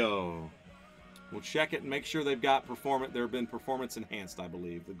Canseco. We'll check it and make sure they've got they've been performance enhanced, I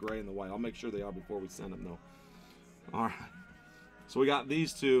believe. The gray and the white. I'll make sure they are before we send them, though. All right. So we got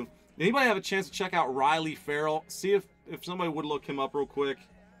these two. Anybody have a chance to check out Riley Farrell? See if somebody would look him up real quick.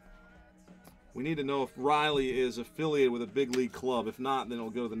 We need to know if Riley is affiliated with a big league club. If not, then it'll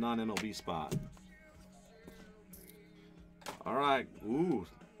go to the non-MLB spot. All right. Ooh,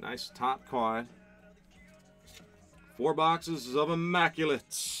 nice top card. 4 boxes of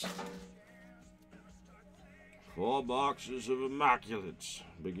Immaculates. 4 boxes of Immaculates.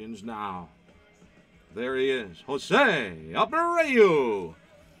 Begins now. There he is. Jose Abreu.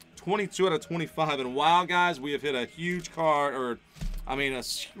 22 out of 25. And wow, guys, we have hit a huge card, or I mean a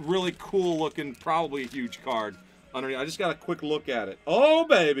really cool looking, probably a huge card underneath. I just got a quick look at it. Oh,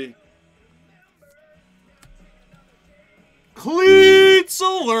 baby. Cleats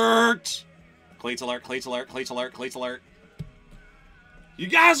alert. Cleats alert, cleats alert, cleats alert, cleats alert. You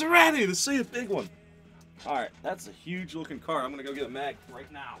guys are ready to see a big one. All right, that's a huge looking card. I'm going to go get a mag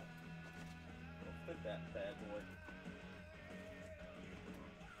right now. I'll fit that bad boy.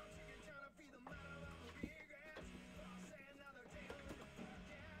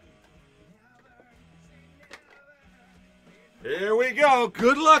 Here we go.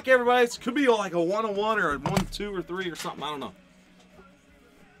 Good luck, everybody. It could be like a 1-on-1 or a 1, 2, or 3 or something. I don't know.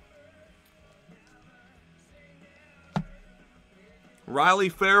 Riley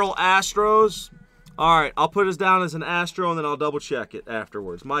Farrell, Astros. All right, I'll put us down as an Astro, and then I'll double check it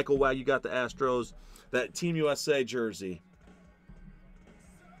afterwards. Michael, wow, you got the Astros, that Team USA jersey.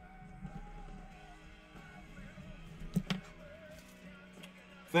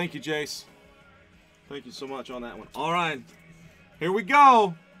 Thank you, Jace. Thank you so much on that one. All right, here we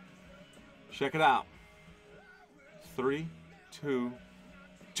go. Check it out. 3, 2,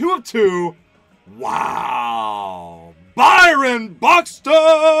 2 of 2. Wow. Byron Buxton!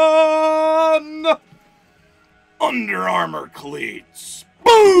 Under Armour cleats.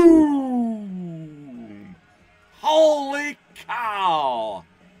 Boom! Holy cow!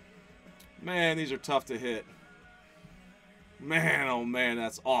 Man, these are tough to hit. Man, oh man,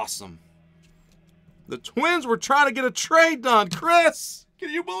 that's awesome. The Twins were trying to get a trade done. Chris!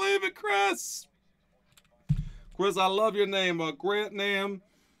 Can you believe it, Chris? Chris, I love your name. A great name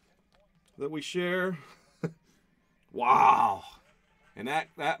that we share. Wow. And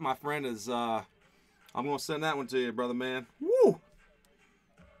that, my friend, is, I'm going to send that one to you, brother man. Woo!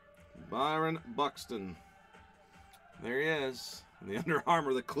 Byron Buxton. There he is. The Under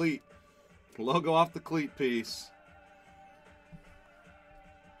Armour, the cleat. Logo off the cleat piece.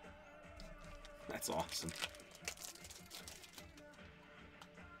 That's awesome.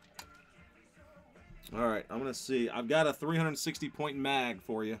 All right, I'm going to see. I've got a 360-point mag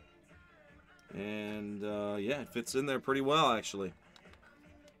for you. And, yeah, it fits in there pretty well, actually.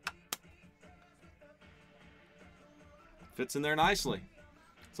 Fits in there nicely.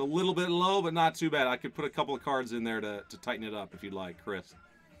 It's a little bit low, but not too bad. I could put a couple of cards in there to tighten it up if you'd like, Chris.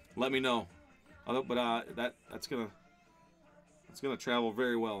 Let me know. But that's gonna travel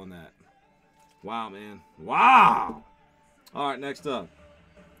very well in that. Wow, man. Wow! All right, next up.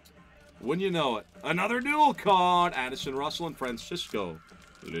 Wouldn't you know it? Another dual card. Addison Russell and Francisco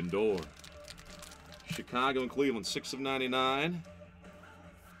Lindor. Chicago and Cleveland, 6 of 99.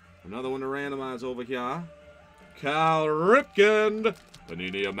 Another one to randomize over here. Cal Ripken,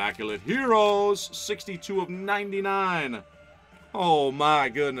 Panini Immaculate Heroes, 62 of 99. Oh my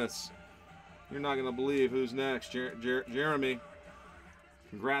goodness. You're not going to believe who's next. Jeremy.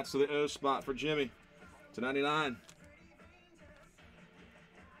 Congrats to the O spot for Jimmy. To 99.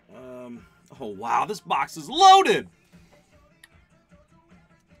 Oh wow, this box is loaded.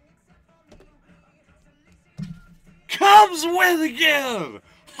 Cubs win again!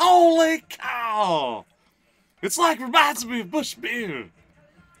 Holy cow! It's like reminds me of Bush Beer.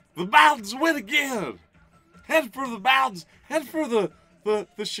 The Mountains win again. Head for the mountains. Head for the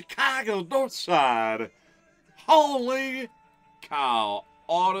Chicago North Side. Holy cow!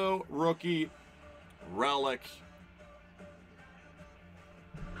 Auto rookie relic.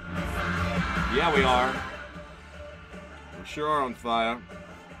 Yeah, we are. We sure are on fire.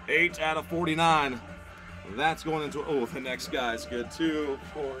 8 out of 49. That's going into, oh, the next guy's good too,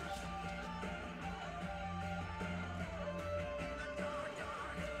 of course.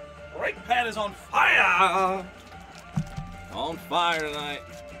 Brake pad is on fire! On fire tonight.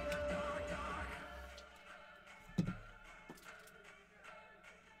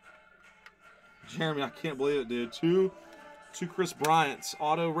 Jeremy, I can't believe it, dude. Two Chris Bryant's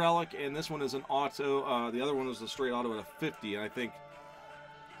auto relic, and this one is an auto. The other one was a straight auto at a 50, I think.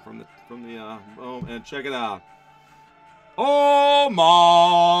 From the boom, and check it out.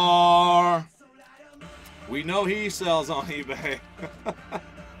 Omar. We know he sells on eBay.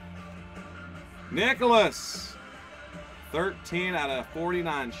 Nicholas. 13 out of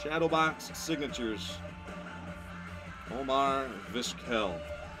 49 Shadow Box signatures. Omar Vizquel.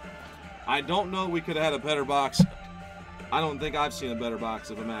 I don't know we could have had a better box. I don't think I've seen a better box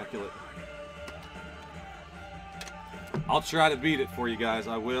of Immaculate. I'll try to beat it for you guys.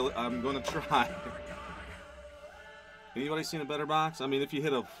 I will. I'm going to try. Anybody seen a better box? I mean, if you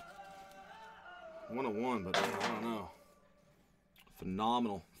hit a 101, but I don't know.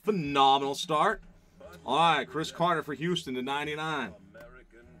 Phenomenal. Phenomenal start. All right, Chris Carter for Houston to 99.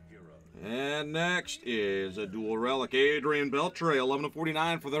 And next is a dual relic. Adrian Beltre, 11 of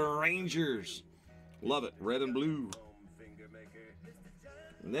 49 for the Rangers. Love it. Red and blue.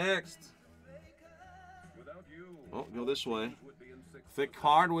 Next. Oh, go this way. Thick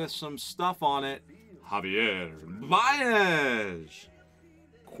card with some stuff on it. Javier Baez.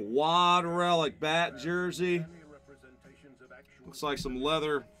 Quad relic bat jersey. Looks like some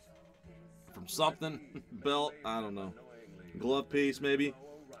leather from something. Belt, I don't know. Glove piece maybe.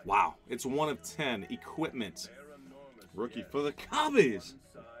 Wow, it's 1 of 10. Equipment. Rookie for the Cubbies.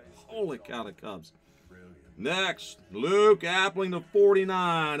 Holy cow, the Cubs. Next, Luke Appling to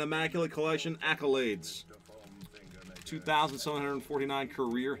 49. Immaculate Collection accolades. 2,749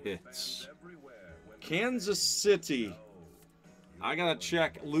 career hits. Kansas City. I gotta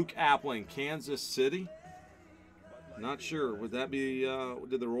check Luke Appling. Kansas City. Not sure. Would that be?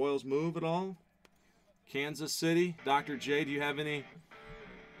 Did the Royals move at all? Kansas City. Dr. J, do you have any?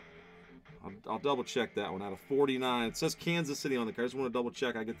 I'll double check that one. Out of 49, it says Kansas City on the card. I just want to double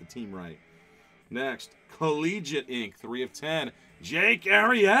check I get the team right. Next, Collegiate Ink, 3 of 10. Jake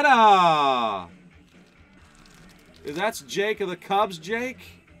Arrieta. That's Jake of the Cubs, Jake?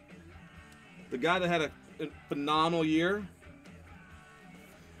 The guy that had a phenomenal year?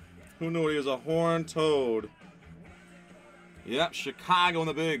 Who knew he was a horned toad? Yep, Chicago in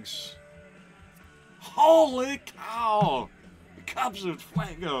the bigs. Holy cow! The Cubs of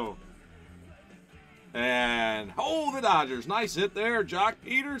Flango. And, oh, the Dodgers. Nice hit there. Jock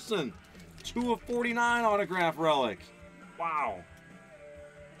Peterson. 2 of 49 autograph relic. Wow.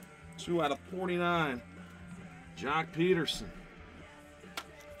 2 out of 49. Jock Peterson.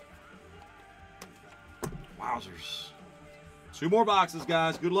 Wowzers. 2 more boxes,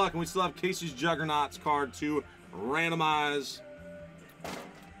 guys. Good luck. And we still have Casey's Juggernauts card to randomize.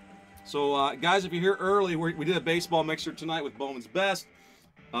 So, guys, if you're here early, we did a baseball mixer tonight with Bowman's Best,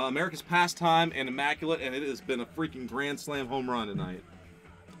 America's Pastime, and Immaculate, and it has been a freaking grand slam home run tonight.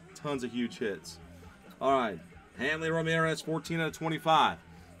 Tons of huge hits. All right. Hanley Ramirez, 14 out of 25.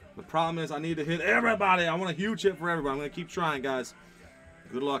 The problem is I need to hit everybody. I want a huge hit for everybody. I'm going to keep trying, guys.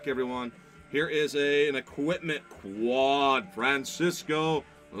 Good luck, everyone. Here is an equipment quad. Francisco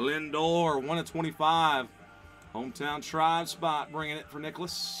Lindor, 1 of 25. Hometown Tribe spot, bringing it for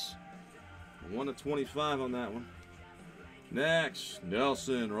Nicholas. 1 of 25 on that one. Next,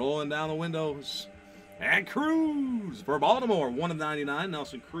 Nelson rolling down the windows. And Cruz for Baltimore, 1 of 99.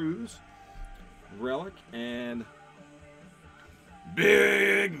 Nelson Cruz. Relic and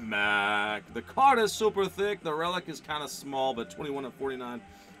Big Mac. The card is super thick. The relic is kind of small, but 21 of 49.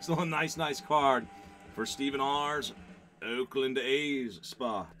 Still a nice card for Stephen R's Oakland A's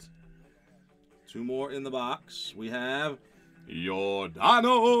spot. 2 more in the box. We have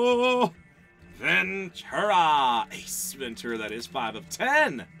Yordano Ventura. Ace Ventura, that is 5 of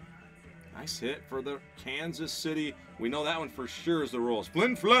 10. Nice hit for the Kansas City. We know that one for sure is the Royals.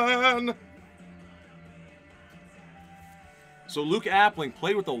 Flynn Flynn. So Luke Appling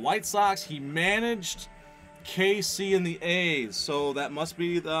played with the White Sox. He managed KC and the A's. So that must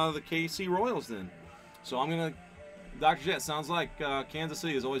be the KC Royals then. So I'm going to... Dr. Jet, sounds like Kansas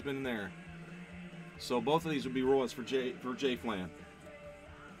City has always been in there. So both of these would be Royals for Jay Flan.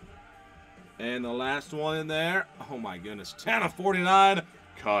 And the last one in there, oh my goodness, 10 of 49,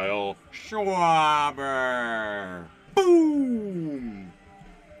 Kyle Schwarber. Boom!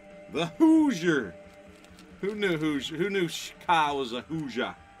 The Hoosier. Who knew Hoosier? Who knew Kyle was a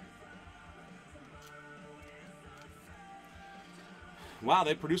Hoosier? Wow,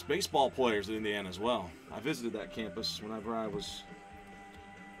 they produce baseball players in Indiana as well. I visited that campus whenever I was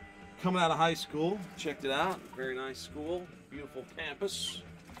coming out of high school. Checked it out. Very nice school. Beautiful campus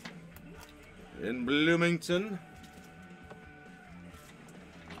in Bloomington.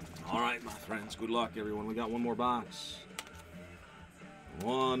 All right, my friends. Good luck, everyone. We got one more box.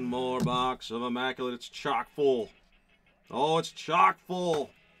 One more box of Immaculate. It's chock full. Oh, it's chock full.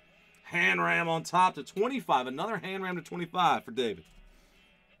 Hand ram on top to 25. Another hand ram to 25 for David.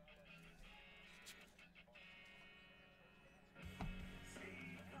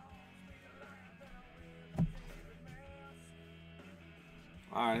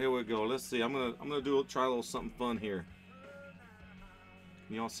 All right, here we go. Let's see. I'm gonna try a little something fun here.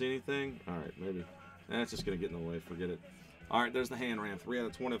 Can y'all see anything? All right, maybe. That's just gonna get in the way. Forget it. All right, there's the hand ram. 3 out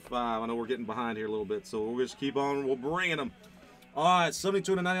of 25. I know we're getting behind here a little bit, so we'll just keep on. We're bringing them. All right,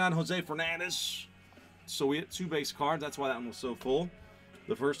 72 to 99. Jose Fernandez. So we hit 2 base cards. That's why that one was so full.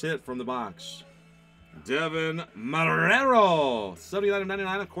 The first hit from the box. Devin Marrero. 79 to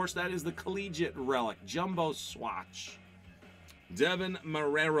 99. Of course, that is the collegiate relic. Jumbo swatch. Devin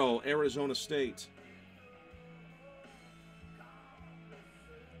Marrero, Arizona State.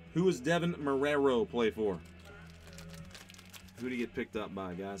 Who does Devin Marrero play for? Who did he get picked up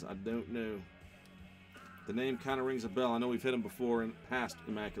by, guys? I don't know. The name kind of rings a bell. I know we've hit him before in past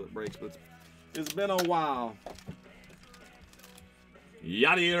Immaculate Breaks, but it's been a while.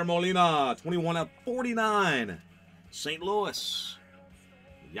 Yadier Molina, 21 out of 49. St. Louis.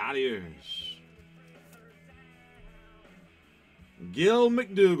 Yadiers. Gil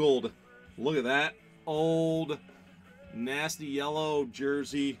McDougald. Look at that old, nasty yellow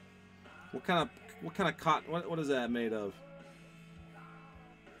jersey. What kind of cotton? What is that made of?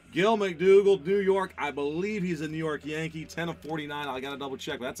 Gil McDougald, New York. I believe he's a New York Yankee. 10 of 49. I gotta double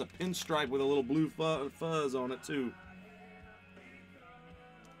check. That's a pinstripe with a little blue fuzz on it too.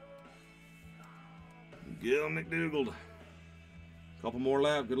 Gil McDougald. Couple more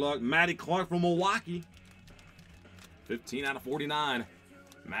left. Good luck. Matty Clark from Milwaukee. 15 out of 49.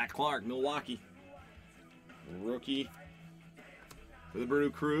 Matt Clark, Milwaukee. Rookie for the Brew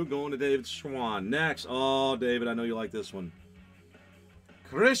Crew. Going to David Schwann. Next. Oh, David, I know you like this one.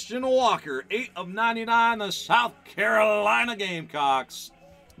 Christian Walker, 8 of 99. The South Carolina Gamecocks.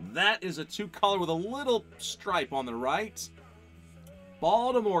 That is a 2-color with a little stripe on the right.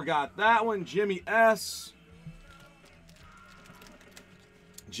 Baltimore got that one. Jimmy S.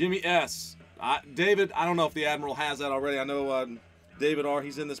 Jimmy S. David, I don't know if the Admiral has that already. I know David R.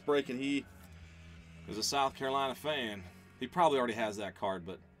 He's in this break, and he is a South Carolina fan. He probably already has that card,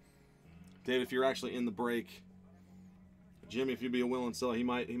 but David, if you're actually in the break, Jimmy, if you'd be a willing seller, he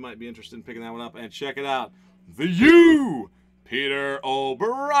might be interested in picking that one up. And check it out, the U, Peter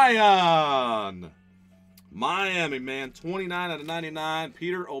O'Brien, Miami, man, 29 out of 99.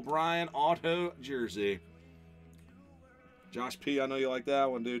 Peter O'Brien auto jersey. Josh P, I know you like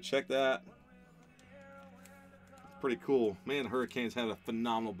that one, dude. Check that. Pretty cool. Man, the Hurricanes have a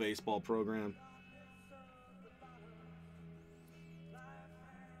phenomenal baseball program.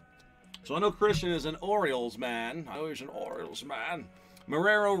 So I know Christian is an Orioles man. I know he's an Orioles man.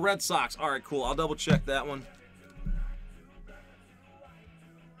 Marrero, Red Sox. All right, cool. I'll double check that one.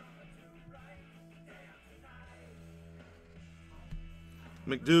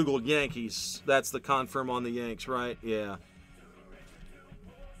 McDougald, Yankees. That's the confirm on the Yanks, right? Yeah.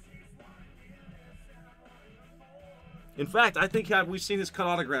 In fact, I think we've seen his cut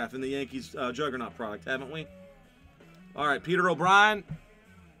autograph in the Yankees Juggernaut product, haven't we? All right, Peter O'Brien.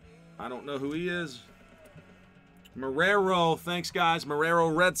 I don't know who he is. Marrero, thanks, guys.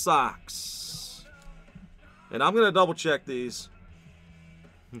 Marrero, Red Sox. And I'm going to double check these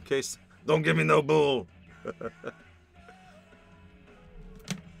in case. Don't give me no bull.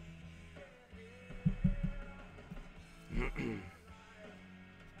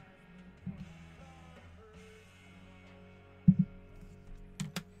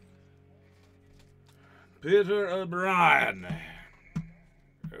 Peter O'Brien.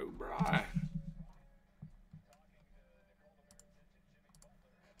 O'Brien.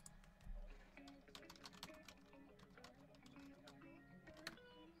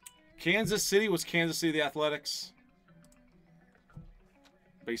 Kansas City was Kansas City the Athletics.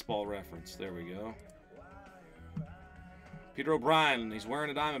 Baseball reference. There we go. Peter O'Brien. He's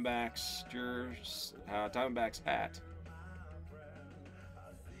wearing a Diamondbacks Diamondbacks hat.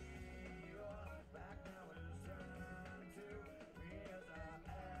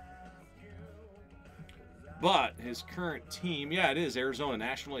 But his current team, yeah, it is Arizona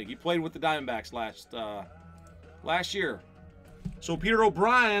National League. He played with the Diamondbacks last year. So Peter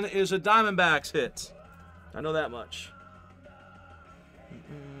O'Brien is a Diamondbacks hit. I know that much.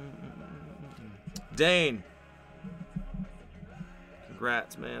 Dane.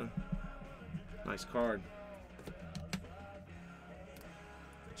 Congrats, man. Nice card.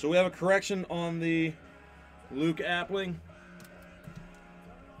 So we have a correction on the Luke Appling.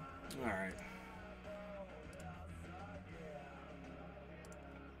 All right.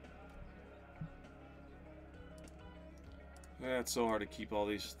 It's so hard to keep all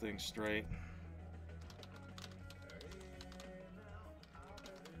these things straight.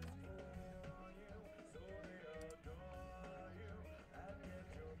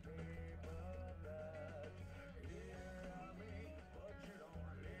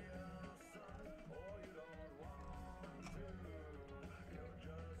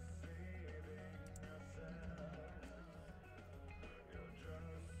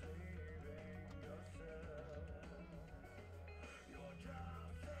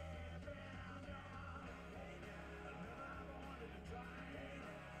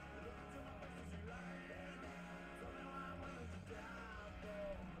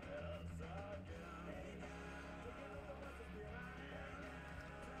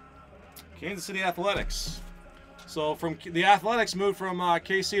 Kansas City Athletics. So from the Athletics moved from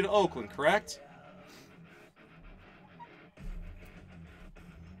KC to Oakland, correct?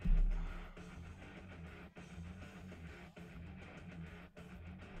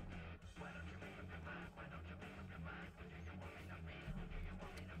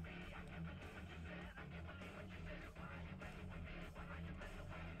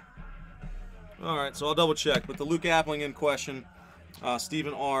 All right, so I'll double check. But the Luke Appling in question,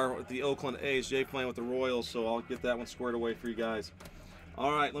 Stephen R. with the Oakland A's, Jay playing with the Royals, so I'll get that one squared away for you guys.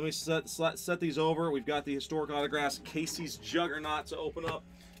 All right, let me set these over. We've got the historic autographs, Casey's Juggernaut to open up,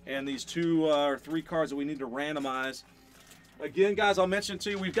 and these 2 or 3 cards that we need to randomize. Again, guys, I'll mention to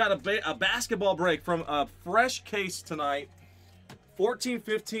you, we've got a basketball break from a fresh case tonight,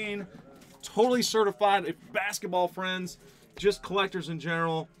 14-15, totally certified. If basketball friends, just collectors in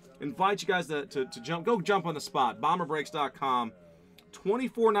general, invite you guys to jump on the spot. Bomberbreaks.com.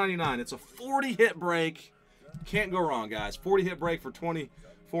 $24.99. It's a 40-hit break. Can't go wrong, guys. 40-hit break for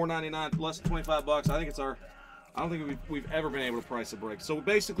 $24.99, less than 25 bucks. I don't think we've ever been able to price a break. So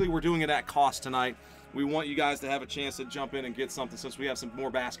basically, we're doing it at cost tonight. We want you guys to have a chance to jump in and get something since we have some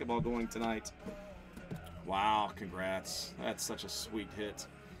more basketball going tonight. Wow, congrats. That's such a sweet hit.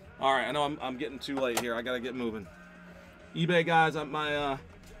 All right, I know I'm getting too late here. I got to get moving. eBay, guys,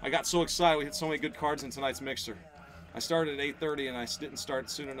 I got so excited. We hit so many good cards in tonight's mixer. I started at 8:30 and I didn't start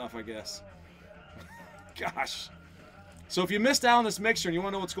soon enough, I guess. Gosh. So if you missed out on this mixer and you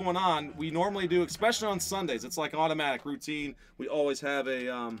want to know what's going on, we normally do, especially on Sundays, it's like automatic routine. We always have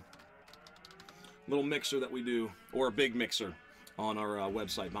a little mixer that we do, or a big mixer on our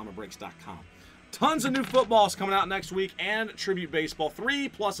website, bomberbreaks.com. Tons of new footballs coming out next week and tribute baseball. 3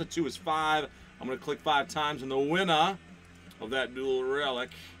 plus a 2 is 5. I'm going to click 5 times, and the winner of that dual relic,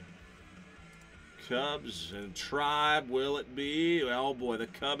 Cubs and Tribe, will it be? Oh boy, the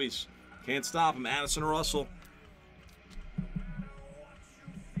Cubbies. Can't stop them. Addison Russell.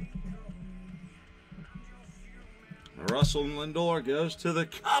 Russell and Lindor goes to the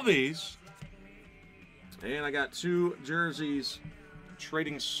Cubbies. And I got 2 jerseys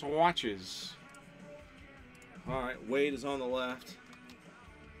trading swatches. All right, Wade is on the left.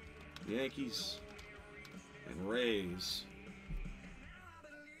 Yankees and Rays.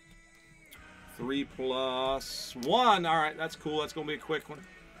 3 plus 1. All right, that's cool. That's going to be a quick one.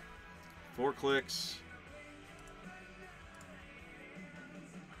 4 clicks.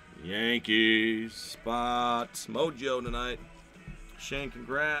 Yankees spot mojo tonight. Shane,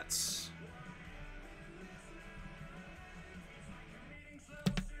 congrats.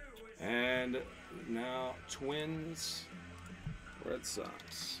 And now Twins, Red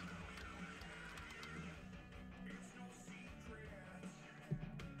Sox.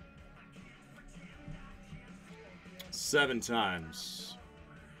 Seven times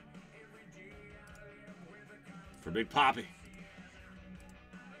for Big Papi.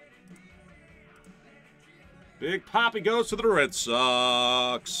 Big Papi goes to the Red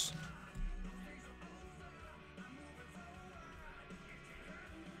Sox.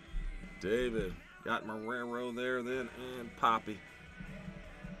 David got Marrero there then, and Papi.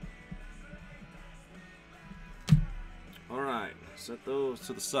 All right, set those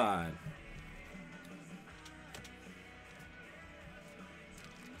to the side.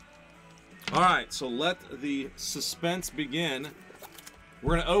 All right, so let the suspense begin.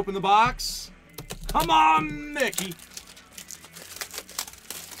 We're going to open the box. Come on, Mickey.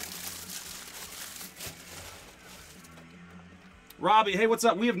 Robbie, hey, what's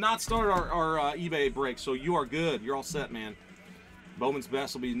up? We have not started our eBay break, so you are good. You're all set, man. Bowman's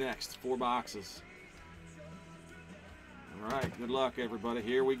Best will be next. 4 boxes. All right, good luck, everybody.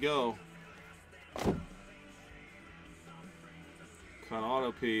 Here we go. Cut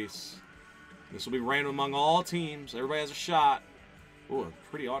auto piece. This will be random among all teams. Everybody has a shot. Ooh, a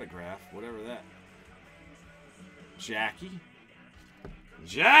pretty autograph. Whatever that. Jackie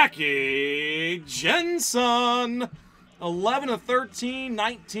Jensen. 11/13,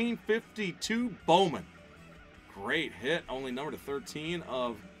 1952 Bowman. Great hit. Only number to 13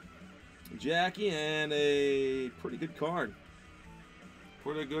 of Jackie, and a pretty good card.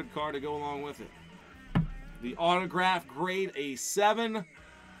 Pretty good card to go along with it. The autograph, grade A7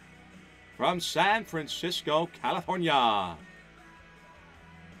 from San Francisco, California.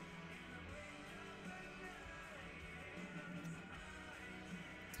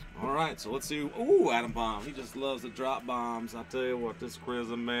 All right, so let's see. Ooh, Adam Bomb. He just loves to drop bombs. I tell you what, this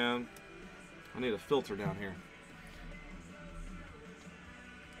Prism, man. I need a filter down here.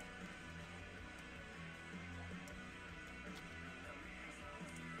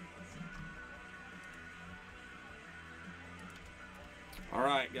 All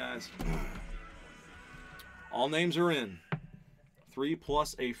right, guys. All names are in. 3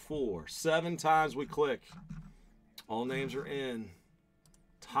 plus a 4. 7 times we click. All names are in.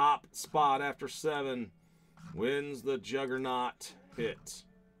 Top spot after 7 wins the Juggernaut hit.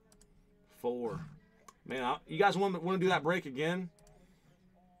 4. Man, you guys want to do that break again?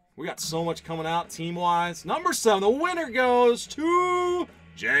 We got so much coming out team-wise. Number 7, the winner goes to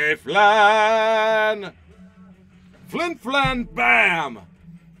J. Flan. Flin Flan Bam.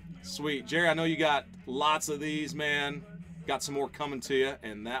 Sweet. Jerry, I know you got lots of these, man. Got some more coming to you,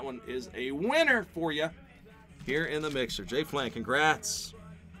 and that one is a winner for you here in the mixer. J. Flan, congrats.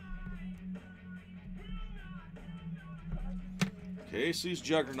 Casey's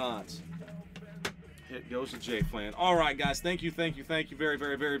Juggernauts. Hit goes to J. Flan. All right, guys. Thank you very, very,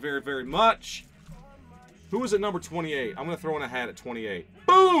 very, very, very much. Who is at number 28? I'm going to throw in a hat at 28.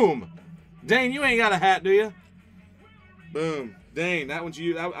 Boom! Dane, you ain't got a hat, do you? Boom. Dane, that one's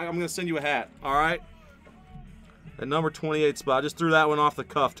you. I'm going to send you a hat. All right? At number 28 spot. I just threw that one off the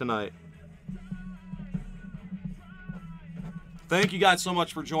cuff tonight. Thank you guys so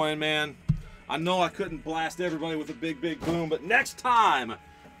much for joining, man. I know I couldn't blast everybody with a big, big boom, but next time,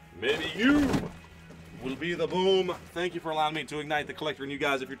 maybe you will be the boom. Thank you for allowing me to ignite the collector. And you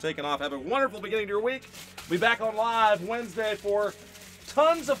guys, if you're taking off, have a wonderful beginning to your week. We'll be back on live Wednesday for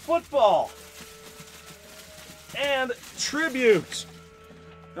tons of football and tribute.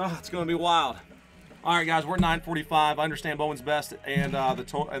 Oh, it's going to be wild. All right, guys, we're at 9:45. I understand Bowen's best, and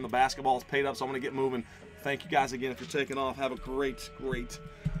the basketball is paid up, so I'm going to get moving. Thank you guys again if you're taking off. Have a great, great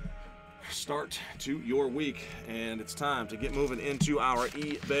start to your week, and it's time to get moving into our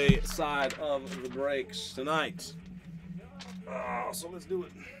eBay side of the breaks tonight. So let's do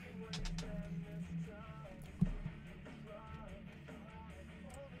it.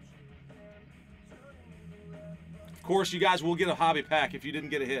 Of course, you guys will get a hobby pack if you didn't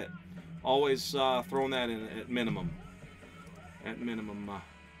get a hit. Always throwing that in at minimum. At minimum.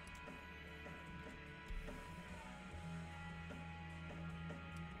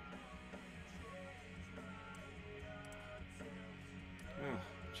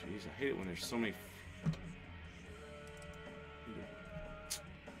 Jeez, I hate it when there's so many.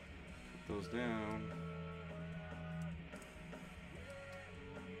 Put those down.